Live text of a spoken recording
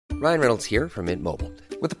Ryan Reynolds here from Mint Mobile.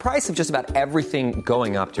 With the price of just about everything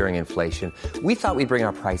going up during inflation, we thought we'd bring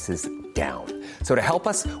our prices down. So to help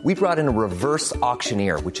us, we brought in a reverse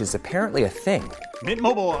auctioneer, which is apparently a thing. Mint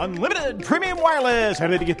Mobile Unlimited Premium Wireless. How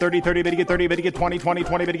to get 30, 30, bit to get 30, bit to get 20, 20,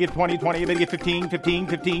 20, bit to get 20, 20, bit to get 15, 15,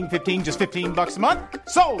 15, 15, just $15 a month?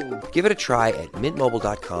 Sold! Give it a try at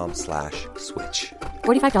mintmobile.com/switch.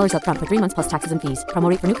 $45 up front for 3 months plus taxes and fees. Promo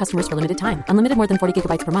rate for new customers for limited time. Unlimited more than 40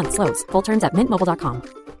 gigabytes per month. Slows full terms at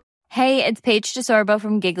mintmobile.com. Hey, it's Paige DeSorbo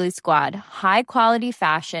from Giggly Squad. High quality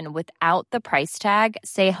fashion without the price tag.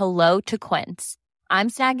 Say hello to Quince. I'm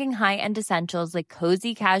snagging high-end essentials like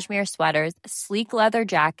cozy cashmere sweaters, sleek leather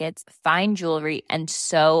jackets, fine jewelry, and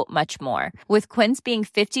so much more. With Quince being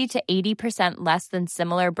 50 to 80% less than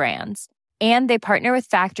similar brands. And they partner with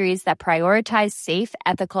factories that prioritize safe,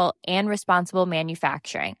 ethical, and responsible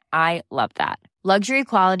manufacturing. I love that. Luxury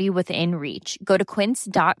quality within reach. Go to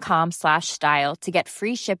quince.com/style to get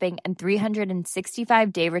free shipping and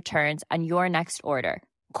 365-day returns on your next order.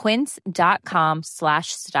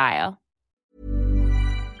 Quince.com/style.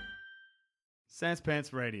 Sans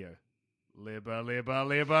Pants Radio. Libba, libba,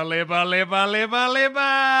 libba, libba, libba, libba,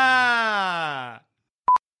 libba.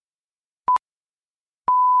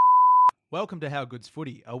 Welcome to How Good's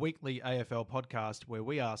Footy, a weekly AFL podcast where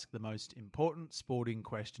we ask the most important sporting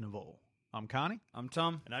question of all. I'm Carney. I'm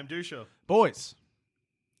Tom. And I'm Dusha. Boys,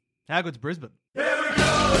 how good's Brisbane? Here we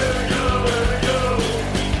go, here we go, here we go.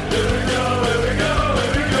 Here we go, here we go, here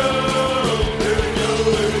we go. Here we go,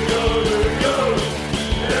 here we go, here we go. Here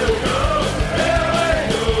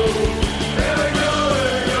we go, here we go. Here we go, here we go, here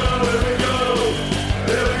we go.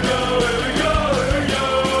 Here we go, here we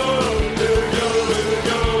go, here we go. Here we go, here we go,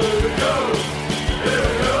 here we go. Here we go, here we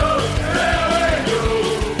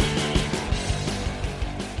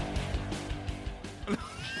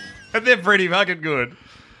go. They're pretty fucking good.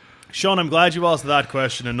 Sean, I'm glad you asked that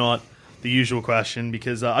question and not the usual question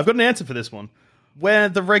because I've got an answer for this one. Where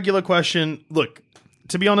the regular question, look,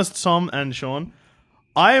 to be honest, Tom and Sean,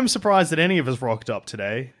 I am surprised that any of us rocked up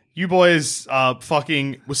today. You boys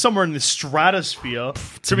fucking was somewhere in the stratosphere.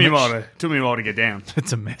 Took me a while to get down.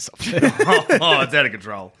 It's a mess up there. Oh, it's out of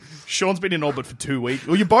control. Sean's been in orbit for 2 weeks.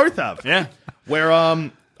 Well, you both have. Yeah. Where I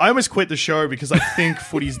almost quit the show because I think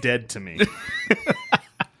footy's dead to me.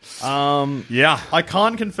 Yeah. I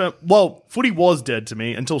can't confirm. Well, footy was dead to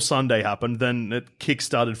me until Sunday happened. Then it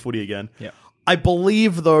kick-started footy again. Yeah. I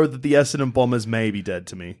believe, though, that the Essendon Bombers may be dead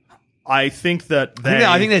to me. I think that they...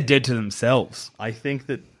 I think they're dead to themselves. I think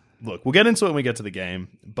that... Look, we'll get into it when we get to the game,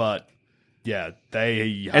 but yeah,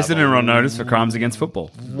 they have Essendon are on notice for crimes against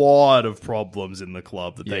football. lot of problems in the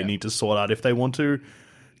club that they need to sort out if they want to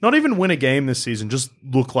not even win a game this season, just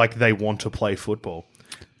look like they want to play football.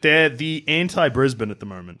 They're the anti-Brisbane at the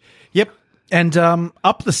moment. Yep. And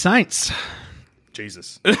up the Saints.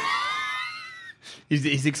 Jesus.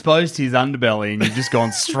 He's exposed his underbelly and you've just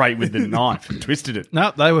gone straight with the knife and twisted it.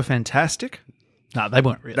 No, they were fantastic. No, they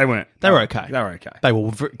weren't really. They weren't. They were okay. They were okay. They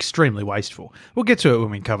were extremely wasteful. We'll get to it when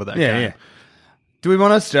we cover that game. Yeah. Do we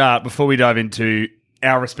want to start, before we dive into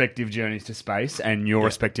our respective journeys to space and your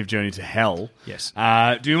respective journey to hell? Yes.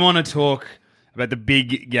 Do we want to talk about the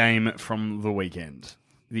big game from the weekend?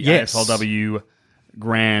 The Yes. AFLW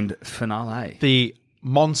Grand Finale. The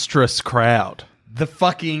monstrous crowd. The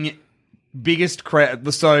fucking biggest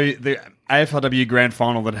crowd. So the AFLW Grand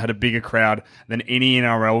Final that had a bigger crowd than any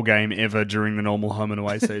NRL game ever during the normal home and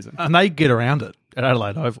away season. And they get around it at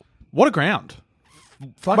Adelaide Oval. What a ground.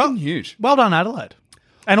 Fucking huge. Well done, Adelaide.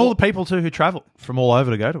 And all the people, too, who travel from all over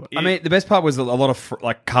to go to it. I mean, the best part was a lot of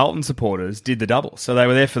Carlton supporters did the double. So they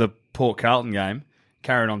were there for the Port Carlton game,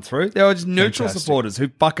 carried on through. They were just neutral supporters who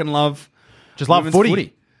fucking love women's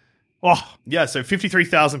footy. Oh, Yeah, so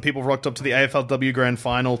 53,000 people rocked up to the AFLW Grand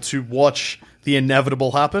Final to watch the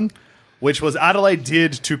inevitable happen, which was Adelaide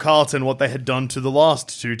did to Carlton what they had done to the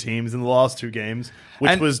last two teams in the last two games,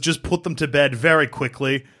 which was just put them to bed very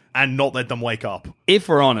quickly and not let them wake up. If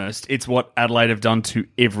we're honest, it's what Adelaide have done to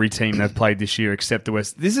every team they've played this year except the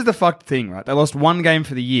West. This is the fucked thing, right? They lost one game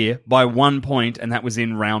for the year by 1 point, and that was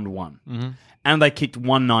in round one. Mm-hmm. And they kicked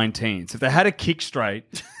 119. So if they had a kick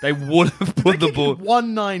straight, they would have put the ball.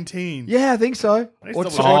 119. Yeah, I think so. I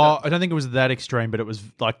don't think it was that extreme, but it was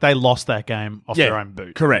like they lost that game off their own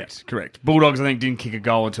boot. Correct. Bulldogs, I think, didn't kick a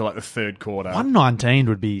goal until like the third quarter. 119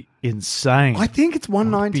 would be insane. I think it's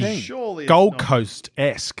 119. Surely it's Gold not.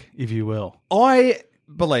 Coast-esque, if you will. I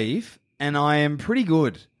believe, and I am pretty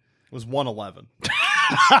good. It was 111.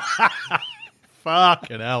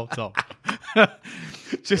 Fucking hell, Tom.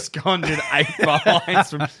 Just gone did 8 behinds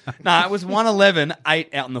from. No, it was 111,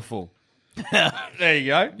 8 out in the full. There you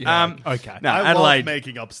go. okay. No, I Adelaide. love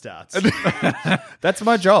making up stats. That's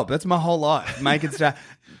my job. That's my whole life. Making stats.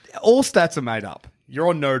 All stats are made up. You're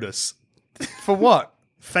on notice. For what?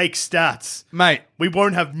 Fake stats. Mate, We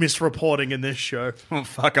won't have misreporting in this show. oh,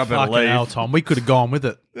 fuck, I better Fucking leave. hell, Tom. We could have gone with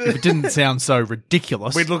it if it didn't sound so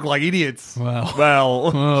ridiculous. We'd look like idiots. Well.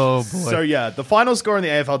 Well, Oh, boy. So yeah, the final score in the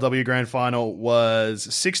AFLW Grand Final was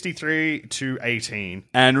 63-18.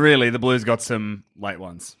 and really, the Blues got some late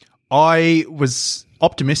ones. I was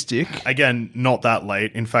optimistic. Again, not that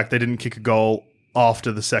late. In fact, they didn't kick a goal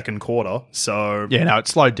after the second quarter. So Yeah, no, it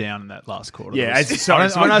slowed down in that last quarter. Yeah, There was- sorry.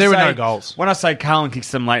 So when I there were say- no goals. When I say Carlin kicked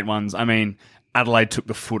some late ones, I mean Adelaide took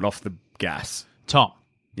the foot off the gas. Tom,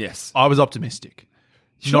 Yes. I was optimistic.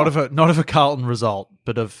 Not of a Carlton result,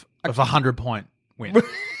 but of a 100-point win.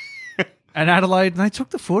 And Adelaide, they took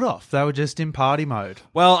the foot off. They were just in party mode,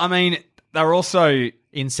 Well, I mean, they were also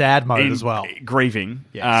in sad mode in as well. grieving.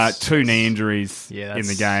 Yes. 2 knee injuries Yeah, in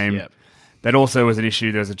the that's- game. yep. That also was an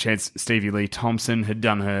issue. There was a chance Stevie Lee Thompson had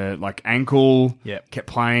done her ankle. Yep. Kept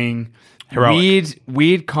playing. Heroic.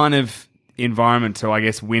 Weird kind of environment to, I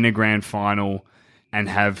guess, win a grand final and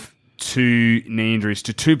have 2 knee injuries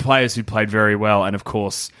to 2 players who played very well, and of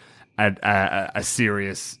course a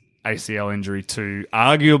serious ACL injury to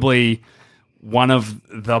arguably one of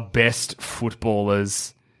the best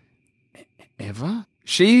footballers ever.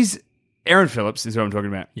 Erin Phillips is who I'm talking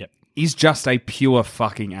about. Yep. Is just a pure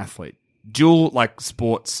fucking athlete. Dual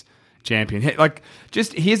sports champion.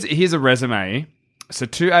 Here's a resume. So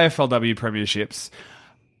 2 AFLW premierships.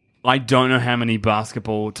 I don't know how many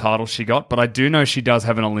basketball titles she got, but I do know she does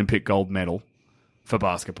have an Olympic gold medal for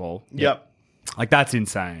basketball. yep. That's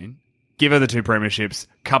insane. Give her the 2 premierships,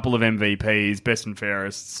 couple of MVPs, best and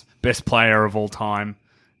fairest, best player of all time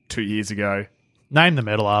 2 years ago. Name the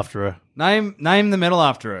medal after her. Name the medal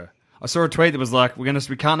after her. I saw a tweet that was like, we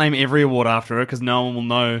can't name every award after her because no one will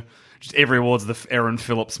know. Just every award's the Erin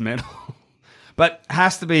Phillips medal, but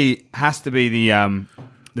has to be the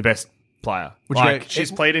best player.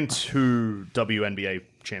 She's played in 2 WNBA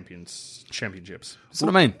championships. That's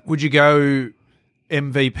what I mean. Would you go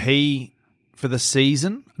MVP for the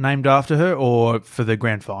season named after her or for the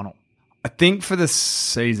grand final? I think for the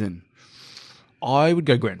season, I would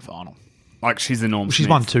go grand final. she's the Norm. She's Smith.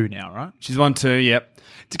 won 2 now, right? She's won 2. Yep.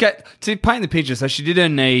 To paint the picture, so she did her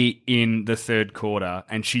knee in the third quarter,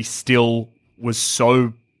 and she still was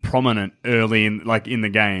so prominent early in the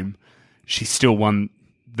game. She still won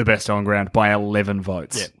the best on ground by 11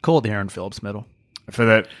 votes. Yeah. Call it the Erin Phillips medal. For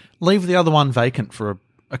that. Leave the other one vacant for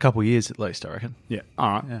a couple of years at least, I reckon. Yeah. All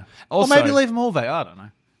right. Yeah. Also, or maybe leave them all vacant. I don't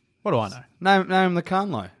know. What do I know? name the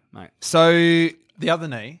Carnlow, mate. So The other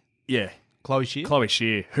knee, yeah, Chloe Shear. Chloe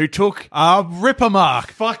Shear, who took Ripper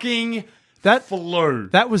mark. fucking That flew.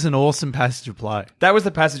 That was an awesome passage of play. That was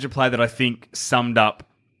the passage of play that I think summed up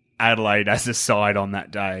Adelaide as a side on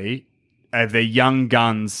that day. Their young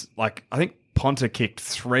guns, I think Ponta kicked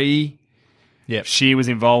 3. Yep. She was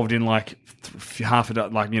involved in half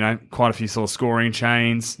a quite a few sort of scoring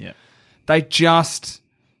chains. Yep. They just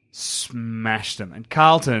smashed them. And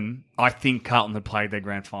I think Carlton had played their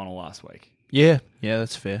grand final last week. Yeah,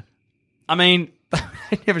 that's fair. I mean,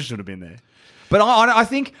 they never should have been there. But I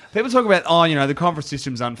think people talk about, the conference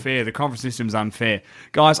system's unfair. The conference system's unfair.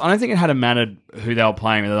 Guys, I don't think it had mattered who they were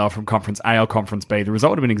playing, whether they were from Conference A or Conference B. The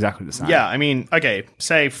result would have been exactly the same. Yeah, I mean, okay,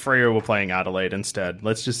 say Freo were playing Adelaide instead.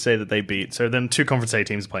 Let's just say that they beat. So then 2 Conference A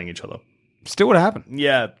teams playing each other. Still would have happened.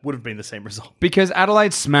 Yeah, would have been the same result. Because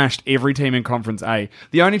Adelaide smashed every team in Conference A.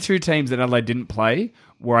 The only 2 teams that Adelaide didn't play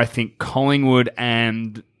were, I think, Collingwood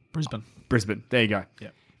and Brisbane. There you go. Yeah.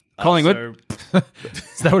 Collingwood. So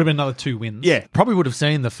that would have been another 2 wins. Yeah. Probably would have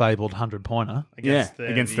seen the fabled 100-pointer. Against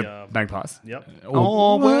against the Magpies. Yep.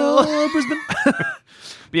 Oh, well. Brisbane. But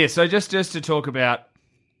yeah, so just to talk about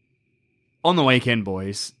on the weekend,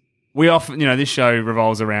 boys, we often, this show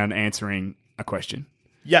revolves around answering a question.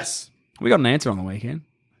 Yes. We got an answer on the weekend.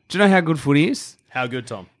 Do you know how good footy is? How good,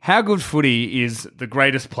 Tom? How good footy is the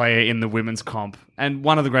greatest player in the women's comp and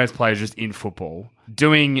one of the greatest players just in football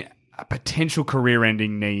doing a potential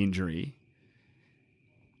career-ending knee injury,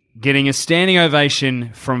 getting a standing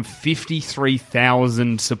ovation from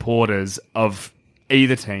 53,000 supporters of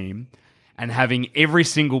either team, and having every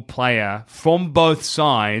single player from both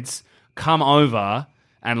sides come over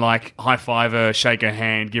and high-five her, shake her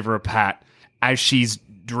hand, give her a pat as she's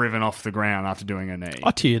driven off the ground after doing her knee.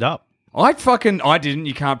 I teared up. I didn't.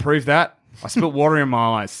 You can't prove that. I spilled water in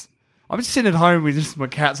my eyes. I'm just sitting at home with just my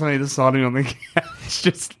cats on either side of me on the couch,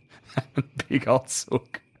 just having a big old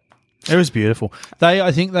sook. It was beautiful.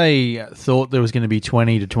 I think they thought there was going to be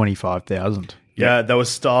 20 to 25,000. Yeah, they were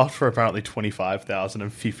staffed for apparently 25,000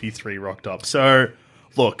 and 53 rocked up. So,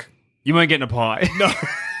 look. You weren't getting a pie. No.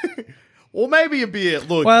 Or maybe a beer.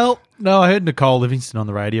 Look. Well, no, I heard Nicole Livingston on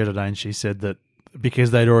the radio today, and she said that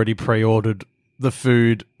because they'd already pre-ordered the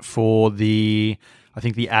food for the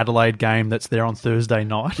Adelaide game that's there on Thursday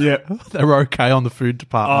night. Yeah. They were okay on the food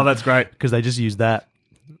department. Oh, that's great. Because they just used that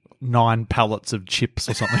 9 pallets of chips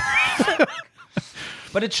or something.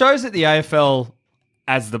 But it shows that the AFL,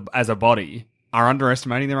 as a body, are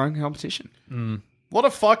underestimating their own competition. A lot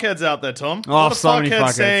of fuckheads out there, Tom. Oh, a lot of so many fuckheads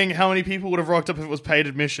fuckheads. saying how many people would have rocked up if it was paid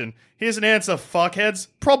admission. Here's an answer, fuckheads.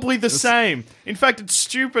 Probably the same. In fact, it's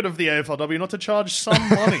stupid of the AFLW not to charge some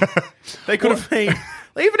money. They could have paid...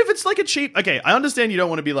 Even if it's like a cheap... Okay, I understand you don't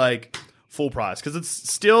want to be like full price, because it's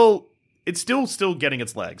still getting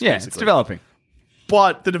its legs, Yeah, basically. it's developing.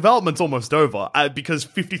 But the development's almost over, because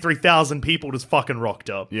 53,000 people just fucking rocked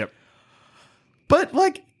up. Yep. But,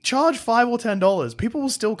 like, charge $5 or $10. People will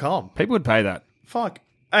still come. People would pay that. Fuck.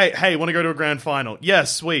 Hey, want to go to a grand final?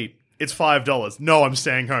 Yes, sweet. It's $5. No, I'm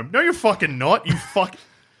staying home. No, you're fucking not. You fuck.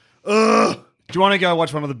 Ugh. Do you want to go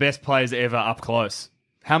watch one of the best players ever up close?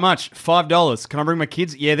 How much? $5. Can I bring my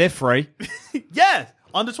kids? Yeah, they're free. Yeah,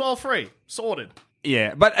 under 12 free. Sorted.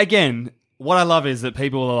 Yeah, but again, what I love is that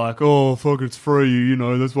people are like, oh, fuck, it's free, you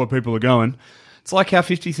know, that's why people are going. It's like how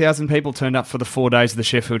 50,000 people turned up for the 4 days of the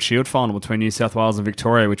Sheffield Shield final between New South Wales and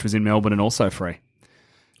Victoria, which was in Melbourne and also free.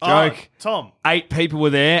 Joke. Tom. 8 people were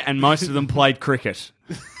there and most of them played cricket.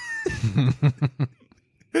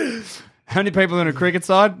 How many people in a cricket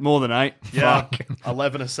side? More than 8. Yeah. Fuck.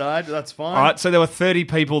 11 aside. That's fine. All right, so there were 30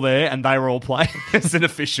 people there and they were all players and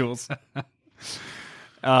officials.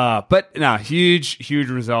 But no, huge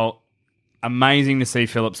result. Amazing to see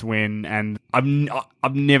Phillips win, and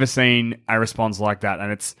I've never seen a response like that.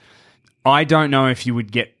 And I don't know if you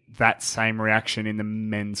would get that same reaction in the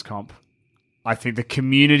men's comp. I think the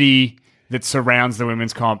community that surrounds the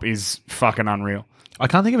women's comp is fucking unreal. I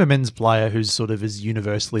can't think of a men's player who's sort of as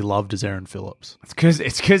universally loved as Aaron Phillips. It's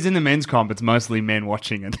because in the men's comp, it's mostly men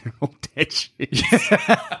watching and they're all dead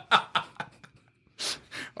shits.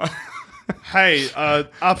 Hey,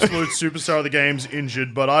 absolute superstar of the game's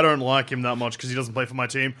injured, but I don't like him that much because he doesn't play for my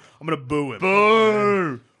team. I'm going to boo him.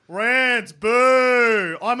 Boo! Rants,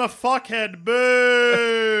 boo! I'm a fuckhead,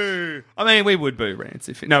 boo! I mean, we would boo Rance.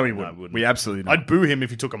 No, we wouldn't. wouldn't. We absolutely don't. I'd boo him if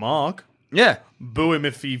he took a mark. Yeah. Boo him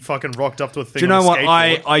if he fucking rocked up to a thing. Do you know on a what?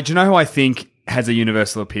 skateboard. Do you know who I think has a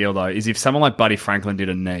universal appeal, though? Is if someone like Buddy Franklin did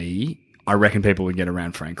a knee, I reckon people would get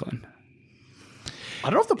around Franklin. I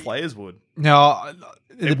don't know if the players would. No,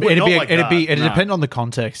 it'd depend on the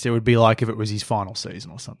context. It would be like if it was his final season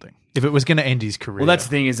or something. If it was going to end his career. Well, that's the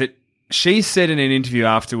thing, is that she said in an interview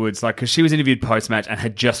afterwards, like, because she was interviewed post-match and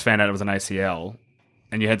had just found out it was an ACL,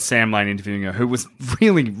 and you had Sam Lane interviewing her, who was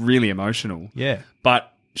really, really emotional. Yeah.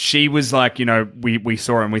 But she was like, you know, we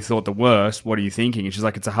saw it and we thought the worst. What are you thinking? And she's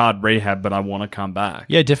like, it's a hard rehab, but I want to come back.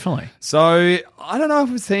 Yeah, definitely. So I don't know if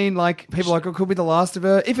we've seen, like, people like, it could be the last of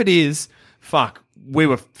her. If it is, fuck, we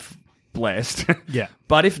were blessed. Yeah.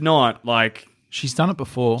 But if not, like, She's done it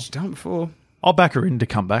before. she's done it before. I'll back her in to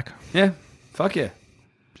come back Yeah. Fuck yeah.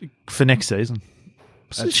 for next season.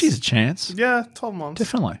 So she's a chance. Yeah, 12 months.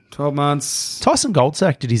 Definitely. 12 months. Tyson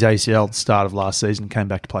Goldsack did his ACL at the start of last season, came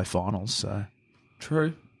back to play finals. So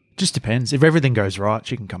True. just depends. If everything goes right,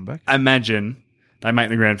 she can come back. Imagine they make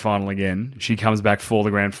the grand final again. She comes back for the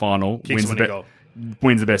grand final, Kicks wins winning goal.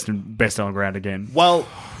 the best on ground again. Well,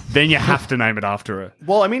 Then you have to name it after her.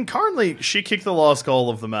 I mean, currently, she kicked the last goal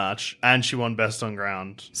of the match, and she won best on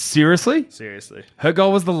ground. Seriously? Seriously. Her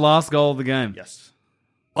goal was the last goal of the game. Yes.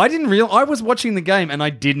 I didn't I was watching the game and I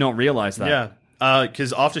did not realize that. Yeah.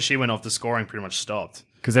 Because after she went off, the scoring pretty much stopped.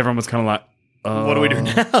 Because everyone was kind of like, What do we do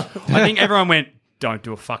now? I think everyone went, don't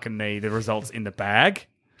do a fucking knee. The result's in the bag.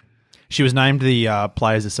 She was named the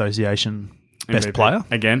Players Association Best MVP. Player.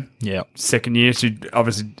 Again. Yeah. Second year. She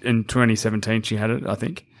obviously in 2017 she had it, I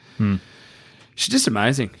think. She's just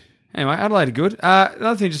amazing. Anyway, Adelaide are good.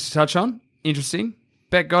 Another thing just to touch on, interesting.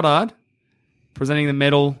 Beck Goddard presenting the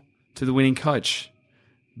medal to the winning coach,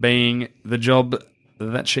 being the job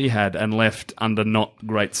that she had and left under not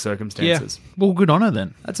great circumstances. Yeah. Well, good on her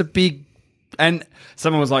then. That's a big... And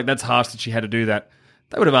someone was like, that's harsh that she had to do that.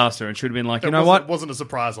 They would have asked her and she would have been like, you know what? It wasn't a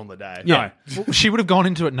surprise on the day. No. Well, she would have gone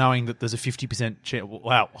into it knowing that there's a 50% chance.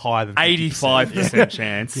 Wow, higher than 50%. 85%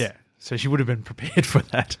 chance. Yeah. So she would have been prepared for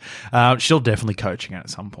that. She'll definitely coach again at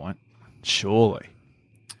some point. Surely.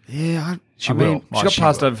 Yeah, She I mean, will. she got She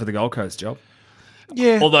passed will. over for the Gold Coast job.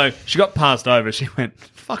 Yeah. Although she got passed over, she went,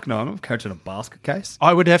 fuck no, I'm not coaching a basket case.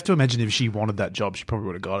 I would have to imagine if she wanted that job, she probably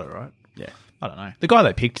would have got it, right? Yeah. I don't know. The guy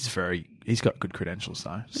they picked is he's got good credentials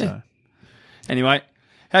though. So Anyway,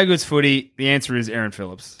 how good's footy? The answer is Aaron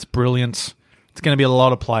Phillips. It's brilliant. It's going to be a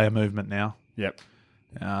lot of player movement now. Yep.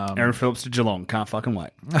 Aaron Phillips to Geelong. Can't fucking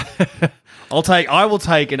wait. I will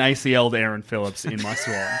take an ACL'd Aaron Phillips in my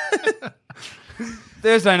swan.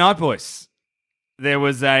 Thursday night, boys. There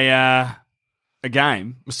was a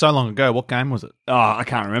game. It was so long ago. What game was it? Oh, I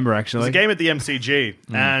can't remember, It actually. was a game at the MCG,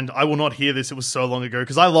 and I will not hear this. It was so long ago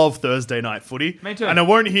because I love Thursday night footy. Me too. And I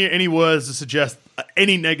won't hear any words to suggest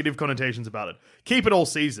any negative connotations about it. Keep it all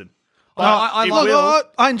season. But I it love- will-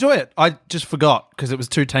 I enjoy it. I just forgot because it was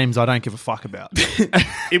two teams I don't give a fuck about.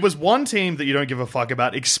 It was one team that you don't give a fuck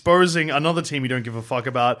about exposing another team you don't give a fuck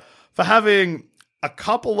about for having a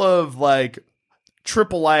couple of like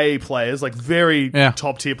AAA players, like very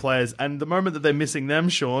top tier players, and the moment that they're missing them,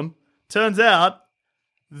 Sean, turns out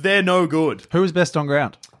they're no good. Who was best on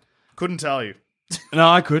ground? Couldn't tell you. No,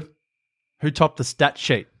 I could. Who topped the stat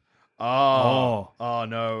sheet? Oh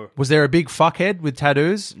no. Was there a big fuckhead with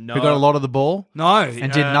tattoos No. who got a lot of the ball? No.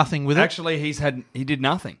 And did nothing with it? Actually, he did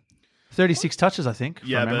nothing. 36 touches, I think. from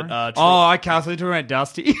Yeah, memory. but I can't talking about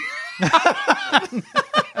Dusty.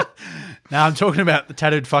 No, I'm talking about the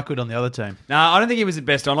tattooed fuckwit on the other team. No, I don't think he was the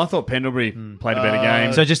best on. I thought Pendlebury played a better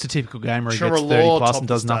game. So just a typical game where he gets 30 Trelaw plus topped and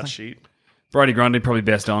the does stat nothing. sheet. Brody Grundy probably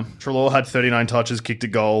best on. Trelaw had 39 touches, kicked a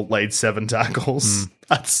goal, laid 7 tackles.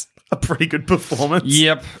 That's a pretty good performance.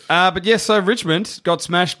 Yep. But yes, so Richmond got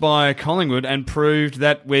smashed by Collingwood and proved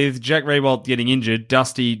that with Jack Riewoldt getting injured,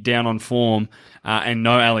 Dusty down on form, and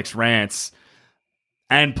no Alex Rance,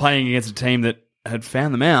 and playing against a team that had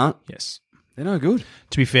found them out, Yes. they're no good.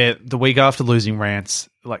 To be fair, the week after losing Rance,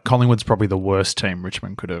 like Collingwood's probably the worst team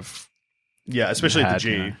Richmond could have. Yeah, especially at the Had,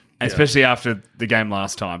 G. you know. Especially after the game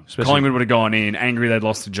last time. Collingwood would have gone in, angry they'd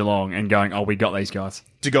lost to Geelong, and going, oh, we got these guys.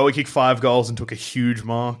 DeGoey kicked 5 goals and took a huge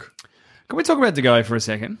mark. Can we talk about DeGoey for a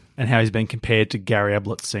second? And how he's been compared to Gary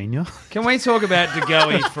Ablett Sr. Can we talk about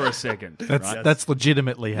DeGoey for a second? That's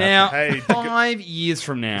legitimately happening. Now, Hey, 5 years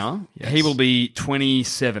from now, he will be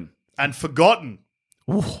 27. And forgotten.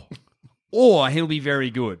 Or he'll be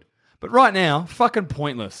very good. But right now, fucking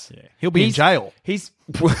pointless. Yeah. He'll be in jail. He's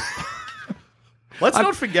Let's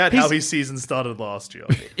not forget how he's- his season started last year.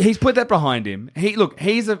 he's put that behind him. He's No, a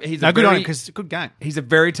good on very, him because it's a good game. he's a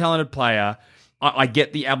very talented player. I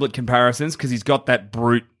get the Ablett comparisons because he's got that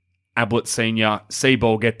brute Ablett Senior see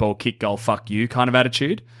ball, get ball, kick goal, fuck you kind of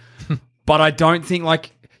attitude. But I don't think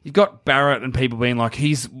like you've got Barrett and people being like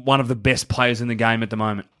he's one of the best players in the game at the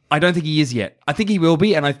moment. I don't think he is yet. I think he will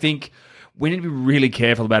be, and I think we need to be really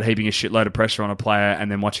careful about heaping a shitload of pressure on a player and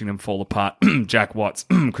then watching them fall apart. Jack Watts,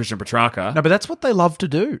 Christian Petrarca. No, but that's what they love to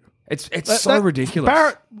do. It's so ridiculous.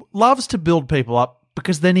 Barrett loves to build people up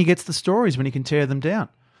because then he gets the stories when he can tear them down.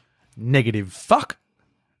 Negative fuck.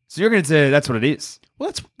 So you're going to say that's what it is.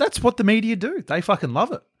 Well, that's what the media do. They fucking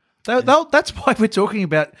love it. That's why we're talking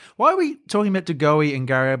about. Why are we talking about DeGoey and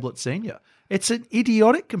Gary Ablett Senior? It's an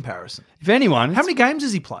idiotic comparison. If anyone, How many games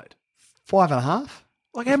has he played? 5.5?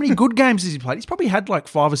 Like how many good games has he played? He's probably had like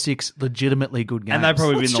 5 or 6 legitimately good games. And they've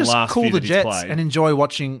probably Let's been the just last cool few the that he's Jets played. and enjoy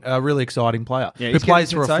watching a really exciting player Yeah, who he's plays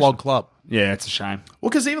getting for a sensational. flawed club. Yeah, it's a shame. Well,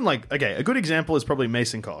 because even like, okay, a good example is probably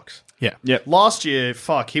Mason Cox. Yeah. Yep. Last year,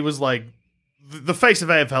 he was like, the face of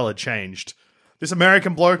AFL had changed. This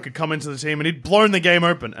American bloke could come into the team and he'd blown the game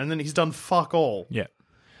open, and then he's done fuck all. Yeah.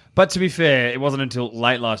 But to be fair, it wasn't until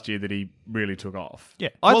late last year that he really took off. Yeah.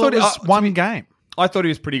 I thought it was one game. I thought he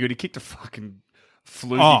was pretty good. He kicked a fucking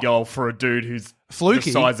fluky Oh. goal for a dude who's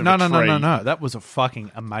Fluky. the size of No. a tree. That was a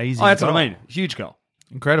fucking amazing Oh, that's goal. what I mean. Huge goal.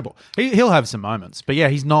 Incredible. He'll have some moments. But yeah,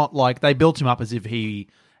 he's not like they built him up as if he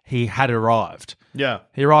had arrived. Yeah.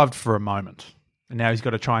 He arrived for a moment. And now he's got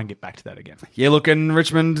to try and get back to that again. Yeah, look, and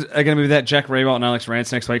Richmond are going to be without Jack Riewoldt and Alex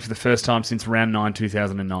Rance next week for the first time since round 9,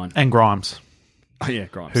 2009. And Grimes, Oh, yeah,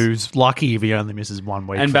 Grimes. who's lucky if he only misses 1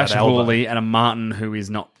 week. and for that Bashir elbow. Hawley and a Martin who is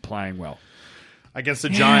not playing well. Against the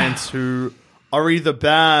Giants, who are either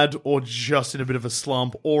bad or just in a bit of a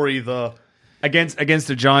slump, or either... Against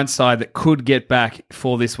a Giants side that could get back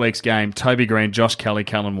for this week's game, Toby Green, Josh Kelly,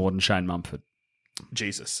 Callan Ward, and Shane Mumford.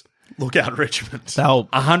 Jesus. Look out, Richmond. They'll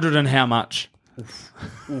 100 and how much?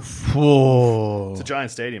 Whoa. It's a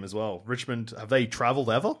giant stadium as well. Richmond, have they travelled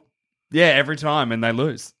ever? Yeah, every time, and they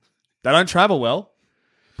lose. They don't travel well.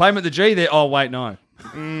 Play them at the G, they're, oh, wait, no.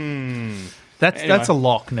 That's a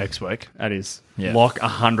lock next week. That is. Yeah. Lock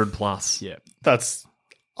 100 plus. Yeah. That's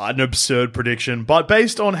an absurd prediction. But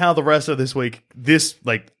based on how the rest of this week,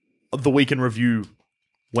 the week in review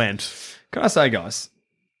went. Can I say, guys,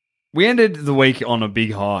 we ended the week on a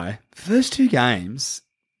big high. First 2 games,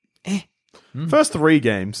 First 3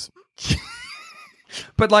 games.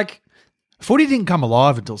 but like, Footy didn't come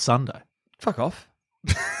alive until Sunday. fuck off.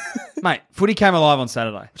 Mate, footy came alive on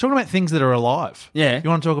Saturday. Talking about things that are alive. Yeah. You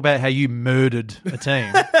want to talk about how you murdered a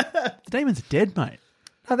team? The Demons are dead, mate.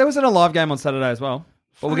 No, there was an alive game on Saturday as well.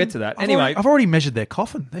 But we'll get to that. Anyway, I've already measured their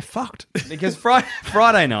coffin. They're fucked. because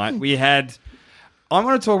Friday night we had... I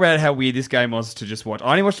want to talk about how weird this game was to just watch.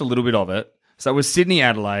 I only watched a little bit of it. So it was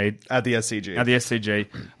Sydney-Adelaide. At the SCG. At the SCG.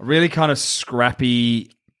 A really kind of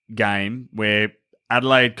scrappy game where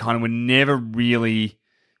Adelaide kind of were never really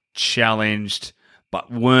challenged but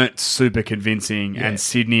weren't super convincing. And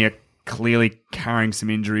Sydney are clearly carrying some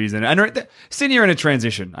injuries. And Sydney are in a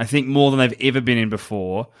transition, I think, more than they've ever been in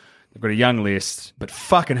before. They've got a young list, but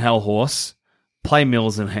fucking hell, Horse. Play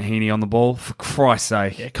Mills and Heaney on the ball, for Christ's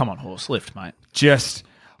sake. Yeah, come on, horse. Lift, mate. Just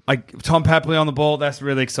Tom Papley on the ball, that's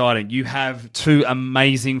really exciting. You have two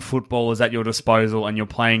amazing footballers at your disposal and you're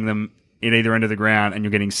playing them at either end of the ground and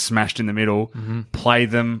you're getting smashed in the middle. Mm-hmm. Play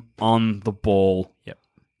them on the ball. Yep.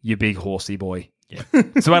 You big horsey boy.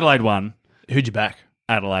 Yep. So Adelaide won. Who'd you back?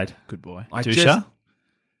 Adelaide. Good boy. I Dusha? just-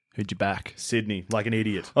 Who'd you back? Sydney, like an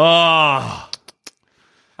idiot. Oh.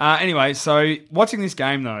 Anyway, so watching this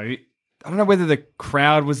game though, I don't know whether the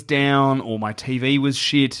crowd was down or my TV was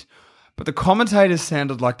shit, but the commentators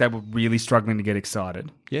sounded like they were really struggling to get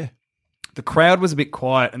excited. Yeah. The crowd was a bit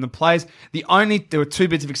quiet, and the players, there were two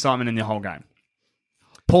bits of excitement in the whole game.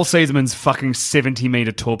 Paul Seaserman's fucking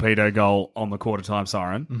 70-metre torpedo goal on the quarter-time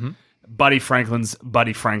siren. Mm-hmm. Buddy Franklin's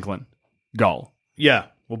Buddy Franklin goal. Yeah.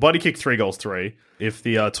 Well, Buddy kicked 3 goals 3. If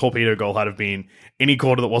the torpedo goal had have been any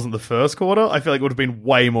quarter that wasn't the first quarter, I feel like it would have been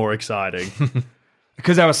way more exciting.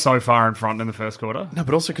 Because they were so far in front in the first quarter. No,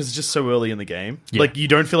 but also because it's just so early in the game. Yeah. Like, you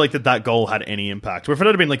don't feel like that goal had any impact. Where if it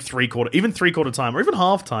had been like even three-quarter time, or even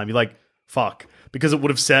half time, you're like, fuck. Because it would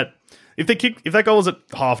have set... If that goal was at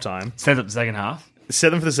half-time... Set up the second half.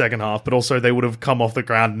 Set them for the second half, but also they would have come off the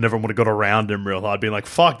ground and everyone would have got around him real hard, being like,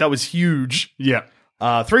 fuck, that was huge. Yeah.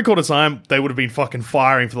 Three-quarter time, they would have been fucking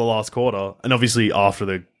firing for the last quarter. And obviously, after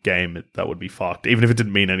the game, that would be fucked. Even if it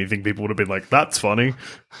didn't mean anything, people would have been like, that's funny.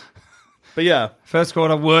 But yeah. First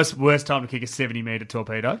quarter, worst time to kick a 70-metre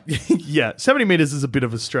torpedo. Yeah, 70 metres is a bit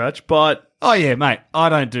of a stretch, but... Oh, yeah, mate. I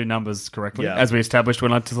don't do numbers correctly, Yeah. as we established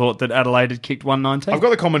when I thought that Adelaide had kicked 119. I've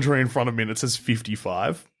got the commentary in front of me and it says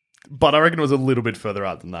 55. But I reckon it was a little bit further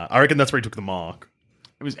out than that. I reckon that's where he took the mark.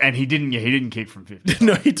 And he didn't kick from 50.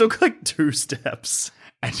 No, he took like 2 steps.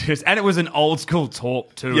 And it was an old school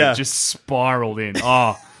torp too. Yeah. It just spiraled in.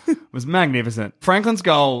 Oh, it was magnificent. Franklin's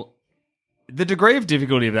goal, the degree of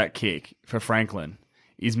difficulty of that kick for Franklin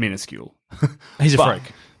is minuscule. He's a freak.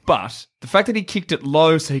 But the fact that he kicked it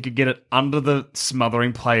low so he could get it under the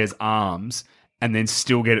smothering player's arms and then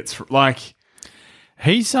still get it through, like...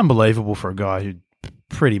 He's unbelievable for a guy who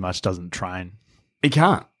pretty much doesn't train. He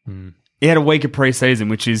can't. He had a week of pre-season,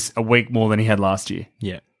 which is a week more than he had last year.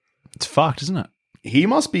 Yeah. It's fucked, isn't it? He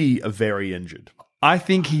must be very injured. I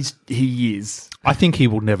think he is. I think he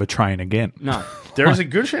will never train again. No. There is a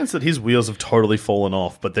good chance that his wheels have totally fallen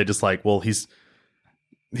off, but they're just like, well, he's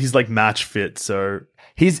like match fit, so...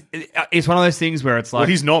 It's one of those things where it's like... Well,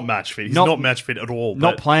 he's not match fit. He's not match fit at all.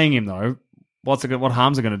 Not but- playing him, though. What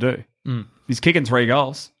harm's it going to do? He's kicking 3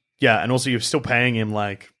 goals. Yeah, and also you're still paying him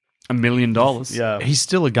like... $1 million. Yeah. He's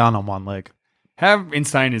still a gun on one leg. How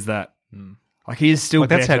insane is that? Like, he is still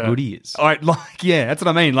That's better. how good he is. Yeah, that's what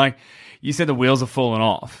I mean. Like, you said the wheels have fallen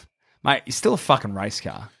off. Mate, he's still a fucking race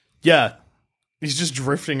car. Yeah. He's just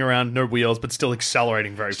drifting around, no wheels, but still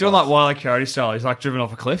accelerating very Still fast. like Wile E. Coyote style. He's like driven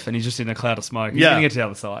off a cliff and he's just in a cloud of smoke. He's Yeah. going to get to the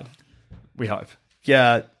other side. We hope.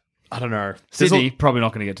 Yeah, I don't know. Sydney, probably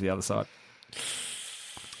not going to get to the other side.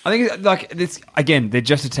 I think, like, this again, they're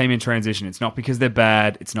just a team in transition. It's not because they're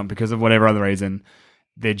bad. It's not because of whatever other reason.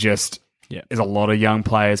 They're just, there's a lot of young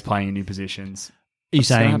players playing in new positions. Are you What's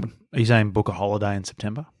gonna saying happen? book a holiday in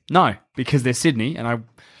September? No, because they're Sydney, and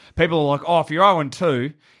people are like, oh, if you're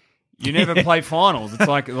 0-2, you never play finals. It's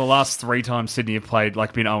like the last 3 times Sydney have played,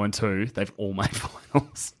 like, been 0-2, they've all made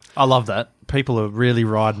finals. I love that. People are really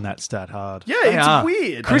riding that stat hard. Yeah, They it's are.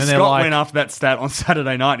 weird. Chris And then they're Scott like- went after that stat on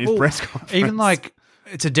Saturday night in his press conference. Even like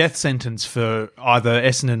it's a death sentence for either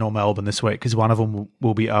Essendon or Melbourne this week because one of them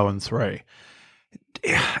will be 0-3.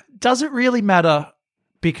 Does it really matter?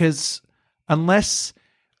 Because unless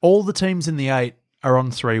all the teams in the 8 are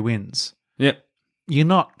on 3 wins, Yep. you're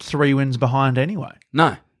not 3 wins behind anyway.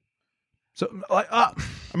 No. So, like, I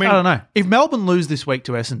don't know. If Melbourne lose this week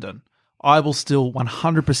to Essendon, I will still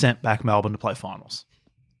 100% back Melbourne to play finals,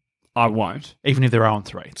 I won't. even if they're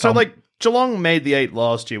 0-3. So, like, Geelong made the 8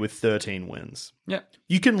 last year with 13 wins. Yeah.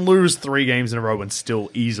 You can lose 3 games in a row and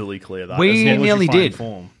still easily clear that. We as long as you nearly find did.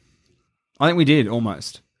 Form. I think we did,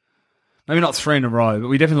 almost. Maybe not 3 in a row, but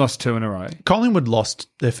we definitely lost 2 in a row. Collingwood lost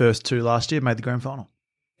their first 2 last year, made the grand final.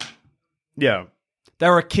 Yeah. They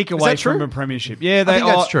were a kick away that true? from a premiership. Yeah, they think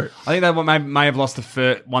that's true. I think they may have lost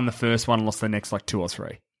won the first one and lost the next like 2 or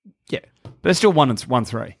 3. Yeah. But they're still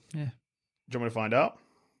 1-3. Do you want me to find out?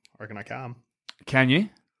 I reckon I can. Can you?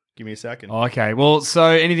 Give me a second. Oh, okay. Well, so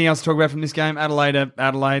anything else to talk about from this game?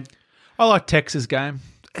 Adelaide. I like Texas' game.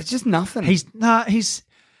 It's just nothing. He's.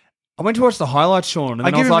 I went to watch the highlights, Sean, and then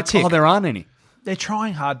I give was him a like, tick. oh, there aren't any. They're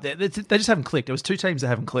trying hard. They just haven't clicked. There was 2 teams that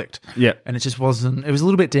haven't clicked. Yeah. And it just wasn't. It was a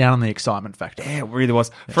little bit down on the excitement factor. Yeah, it really was.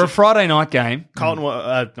 For a Friday night game,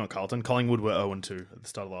 Collingwood were 0-2 at the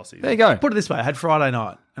start of last season. there you go. Put it this way: I had Friday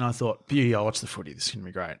night, and I thought, "Beauty, I'll watch the footy. This is going to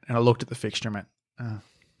be great." And I looked at the fixture and went,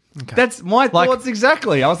 "Okay." That's my thoughts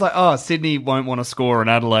exactly. I was like, oh, Sydney won't want to score and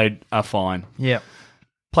Adelaide are fine. Yeah.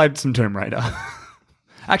 Played some Tomb Raider.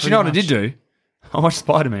 Actually, you know what I did do? I watched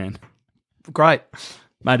Spider-Man. Great.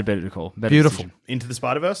 Made a better call. Better Beautiful. decision. Into the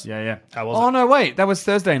Spider-Verse? Yeah. How was Oh, it? no, wait. That was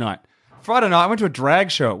Thursday night. Friday night, I went to a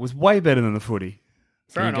drag show. It was way better than the footy.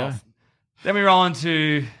 Fair you go. enough. Then we roll on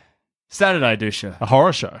to Saturday, Dusha. A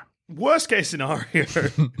horror show. Worst case scenario.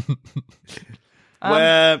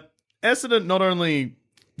 Where Essendon not only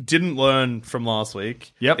didn't learn from last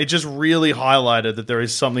week, Yep. it just really highlighted that there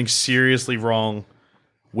is something seriously wrong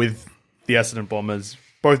with the Essendon Bombers,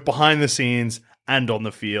 both behind the scenes and on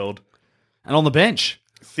the field. And on the bench.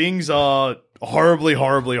 Things are horribly,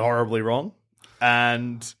 horribly, horribly wrong.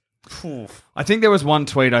 And phew, I think there was one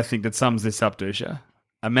tweet I think that sums this up, Dusha.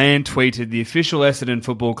 A man tweeted the official Essendon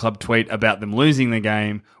Football Club tweet about them losing the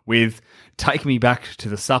game with, "Take me back to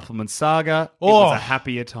the supplement saga. It was Oh. a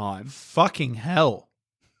happier time." Fucking hell.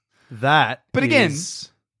 That. But again,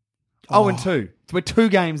 is- 0-2. So we're 2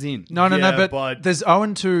 games in. No, Yeah, but but- there's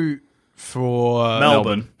 0-2 for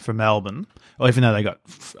Melbourne. For Melbourne. Well, even though they got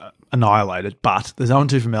annihilated, but there's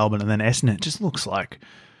 0-2 for Melbourne, and then Essendon just looks like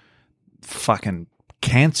fucking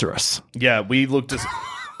cancerous, yeah, we looked as...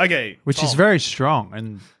 Okay, which is Tom, very strong.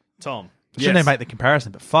 And Tom. I shouldn't even make the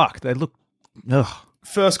comparison, but fuck, they look. Ugh.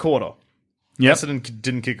 First quarter. Yep. Essendon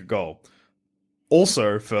didn't kick a goal.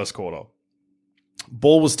 Also, first quarter.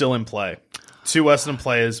 Ball was still in play. 2 Essendon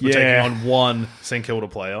players were Yeah. taking on 1 St Kilda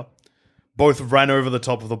player. Both ran over the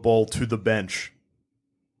top of the ball to the bench.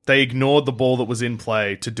 They ignored the ball that was in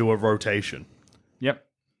play to do a rotation. Yep.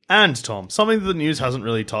 And, Tom, something that the news hasn't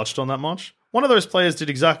really touched on that much. One of those players did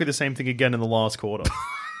exactly the same thing again in the last quarter.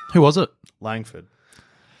 Who was it? Langford.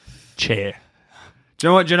 Chair. Do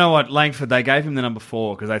you know what? Langford, they gave him the number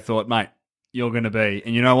 4 because they thought, mate, you're going to be.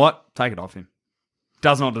 And you know what? Take it off him.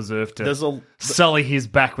 Does not deserve to sully his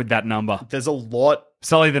back with that number. There's a lot...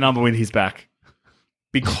 Sully the number with his back.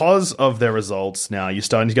 Because of their results now, you're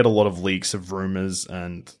starting to get a lot of leaks of rumors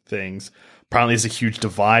and things. Apparently, there's a huge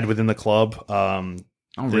divide within the club. Oh,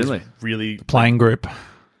 There's really? Really, Playing group.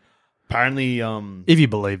 apparently, If you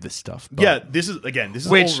believe this stuff. But yeah. This is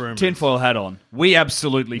Which, all rumors. tinfoil hat on, we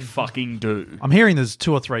absolutely fucking do. I'm hearing there's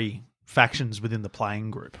 2 or 3 factions within the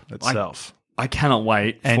playing group itself. I cannot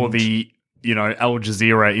wait for And- the, Al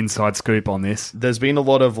Jazeera inside scoop on this. There's been a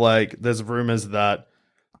lot of there's rumors that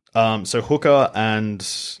so Hooker and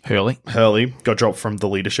Hurley got dropped from the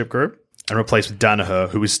leadership group and replaced with Danaher,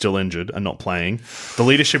 who is still injured and not playing. The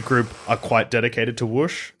leadership group are quite dedicated to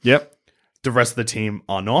Whoosh. Yep. The rest of the team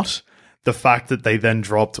are not. The fact that they then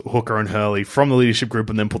dropped Hooker and Hurley from the leadership group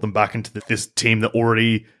and then put them back into this team that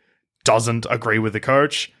already doesn't agree with the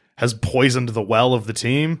coach has poisoned the well of the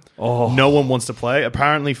team. Oh. No one wants to play.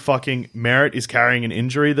 Apparently, fucking Merritt is carrying an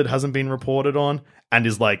injury that hasn't been reported on and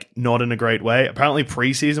is not in a great way. Apparently,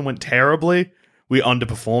 preseason went terribly. We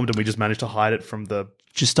underperformed and we just managed to hide it from the...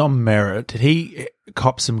 Just on Merritt, did he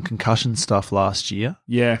cop some concussion stuff last year?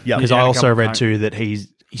 Yeah. Yeah. Because He I had a also couple- read too that he's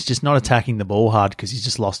just not attacking the ball hard because he's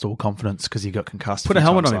just lost all confidence because he got concussed Put few a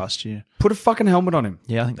helmet times on him. last year. Put a fucking helmet on him.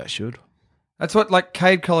 Yeah, I think they should. That's what,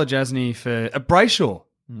 Cade Colajasny for... Brayshaw.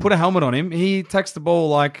 Put a helmet on him. He takes the ball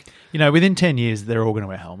Within 10 years, they're all going to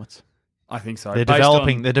wear helmets. I think so. They're Based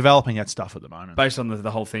developing. on- They're developing that stuff at the moment, based on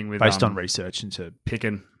the whole thing with... based on research into.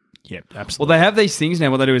 Picking. Yeah, Well, absolutely. they have these things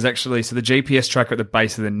now. What they do is actually... So the GPS tracker at the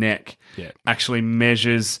base of the neck actually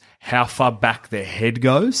measures how far back their head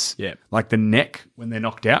goes. Yeah. Like the neck when they're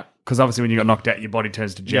knocked out. Because obviously when you got knocked out, your body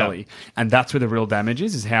turns to jelly. And that's where the real damage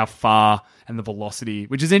is how far and the velocity,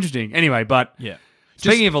 which is interesting. Anyway, but... Yeah.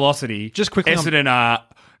 Speaking of velocity... just quickly on- Essendon are...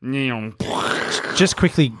 Just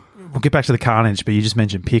quickly, we'll get back to the carnage, but you just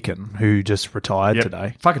mentioned Picken, who just retired Yep.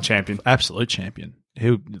 today. Fucking champion. Absolute champion.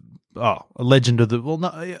 A legend of the... Well,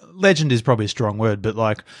 no, legend is probably a strong word,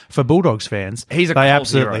 but for Bulldogs fans, He's a they cult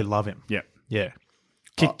absolutely hero. love him. Yep. Yeah.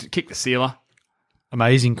 Kicked the sealer.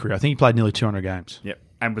 Amazing career. I think he played nearly 200 games. Yep.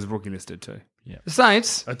 And was rookie listed too. Yeah. The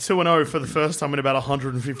Saints, A 2-0 for the first time in about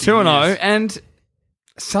 150 2-0, years. and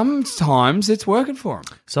Sometimes it's working for him.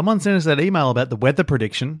 Someone sent us that email about the weather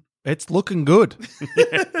prediction. It's looking good.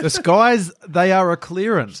 The skies, they are a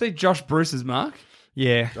clearance. See Josh Bruce's mark?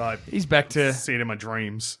 Yeah. He's back to... See it in my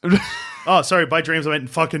dreams. Oh, sorry. By dreams, I meant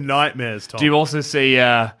fucking nightmares, Tom. Do you also see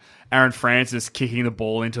Aaron Francis kicking the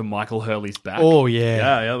ball into Michael Hurley's back? Oh, yeah.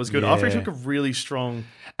 Yeah, that was good. After he Yeah. took a really strong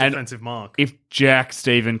And defensive mark. If Jack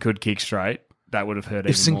Stephen could kick straight, that would have hurt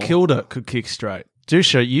If even St more. Kilda could kick straight.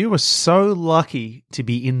 Dusha, you were so lucky to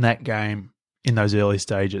be in that game in those early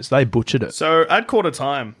stages. They butchered it. So at quarter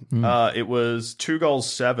time, it was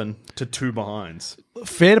 2-7 to 2 behinds.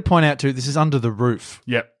 Fair to point out, too, this is under the roof.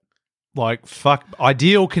 Yep. Like, fuck,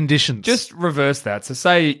 ideal conditions. Just reverse that. So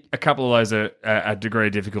say a couple of those are a degree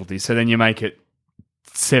of difficulty, so then you make it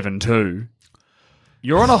 7-2.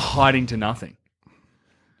 You're on a hiding to nothing.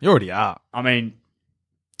 You already are. I mean,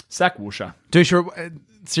 sack Woosha. Dusha,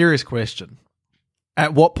 serious question.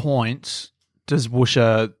 At what point does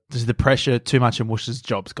the pressure too much and Woosha's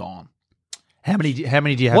job's gone? How many do you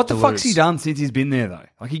have What to the fuck's lose? he done since he's been there, though?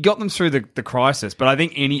 Like, he got them through the crisis, but I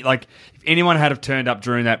think if anyone had have turned up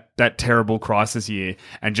during that terrible crisis year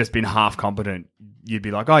and just been half competent, you'd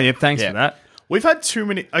be like, oh, yeah, thanks for that. We've had too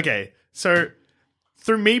many... Okay, so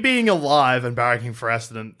through me being alive and barracking for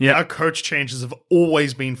Essendon, Yeah. our coach changes have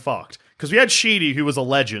always been fucked. Because we had Sheedy, who was a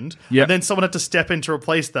legend, Yeah. and then someone had to step in to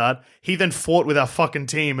replace that. He then fought with our fucking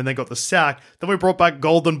team and then got the sack. Then we brought back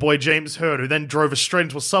golden boy James Hird, who then drove us straight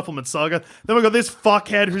into a supplement saga. Then we got this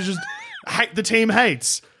fuckhead who's just... the team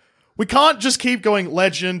hates. We can't just keep going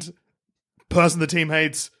legend, person the team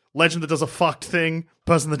hates, legend that does a fucked thing,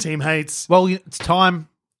 person the team hates. Well, it's time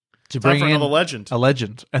to Time bring for in another legend. a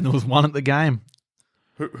legend. And there was one at the game.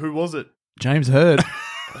 Who was it? James Hird.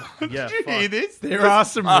 Yeah, fuck. this? There are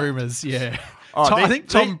some rumours, yeah. Oh, I think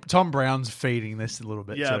Tom Brown's feeding this a little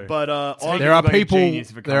bit Yeah, too. but there are like a people,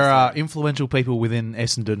 genius if it comes there to are that. influential people within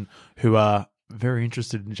Essendon who are very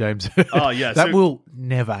interested in James Hird. Oh, yeah, that so- will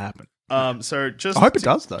never happen. so just I hope it to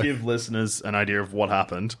does, though. give listeners an idea of what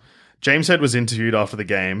happened. James Head was interviewed after the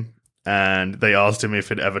game, and they asked him if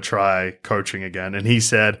he'd ever try coaching again, and he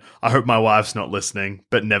said, "I hope my wife's not listening,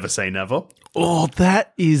 but never say never." Oh,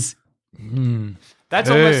 that is... That's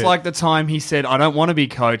Hey. almost like the time he said, I don't want to be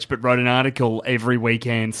coach, but wrote an article every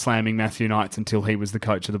weekend slamming Matthew Knights until he was the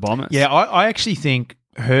coach of the Bombers. Yeah, I actually think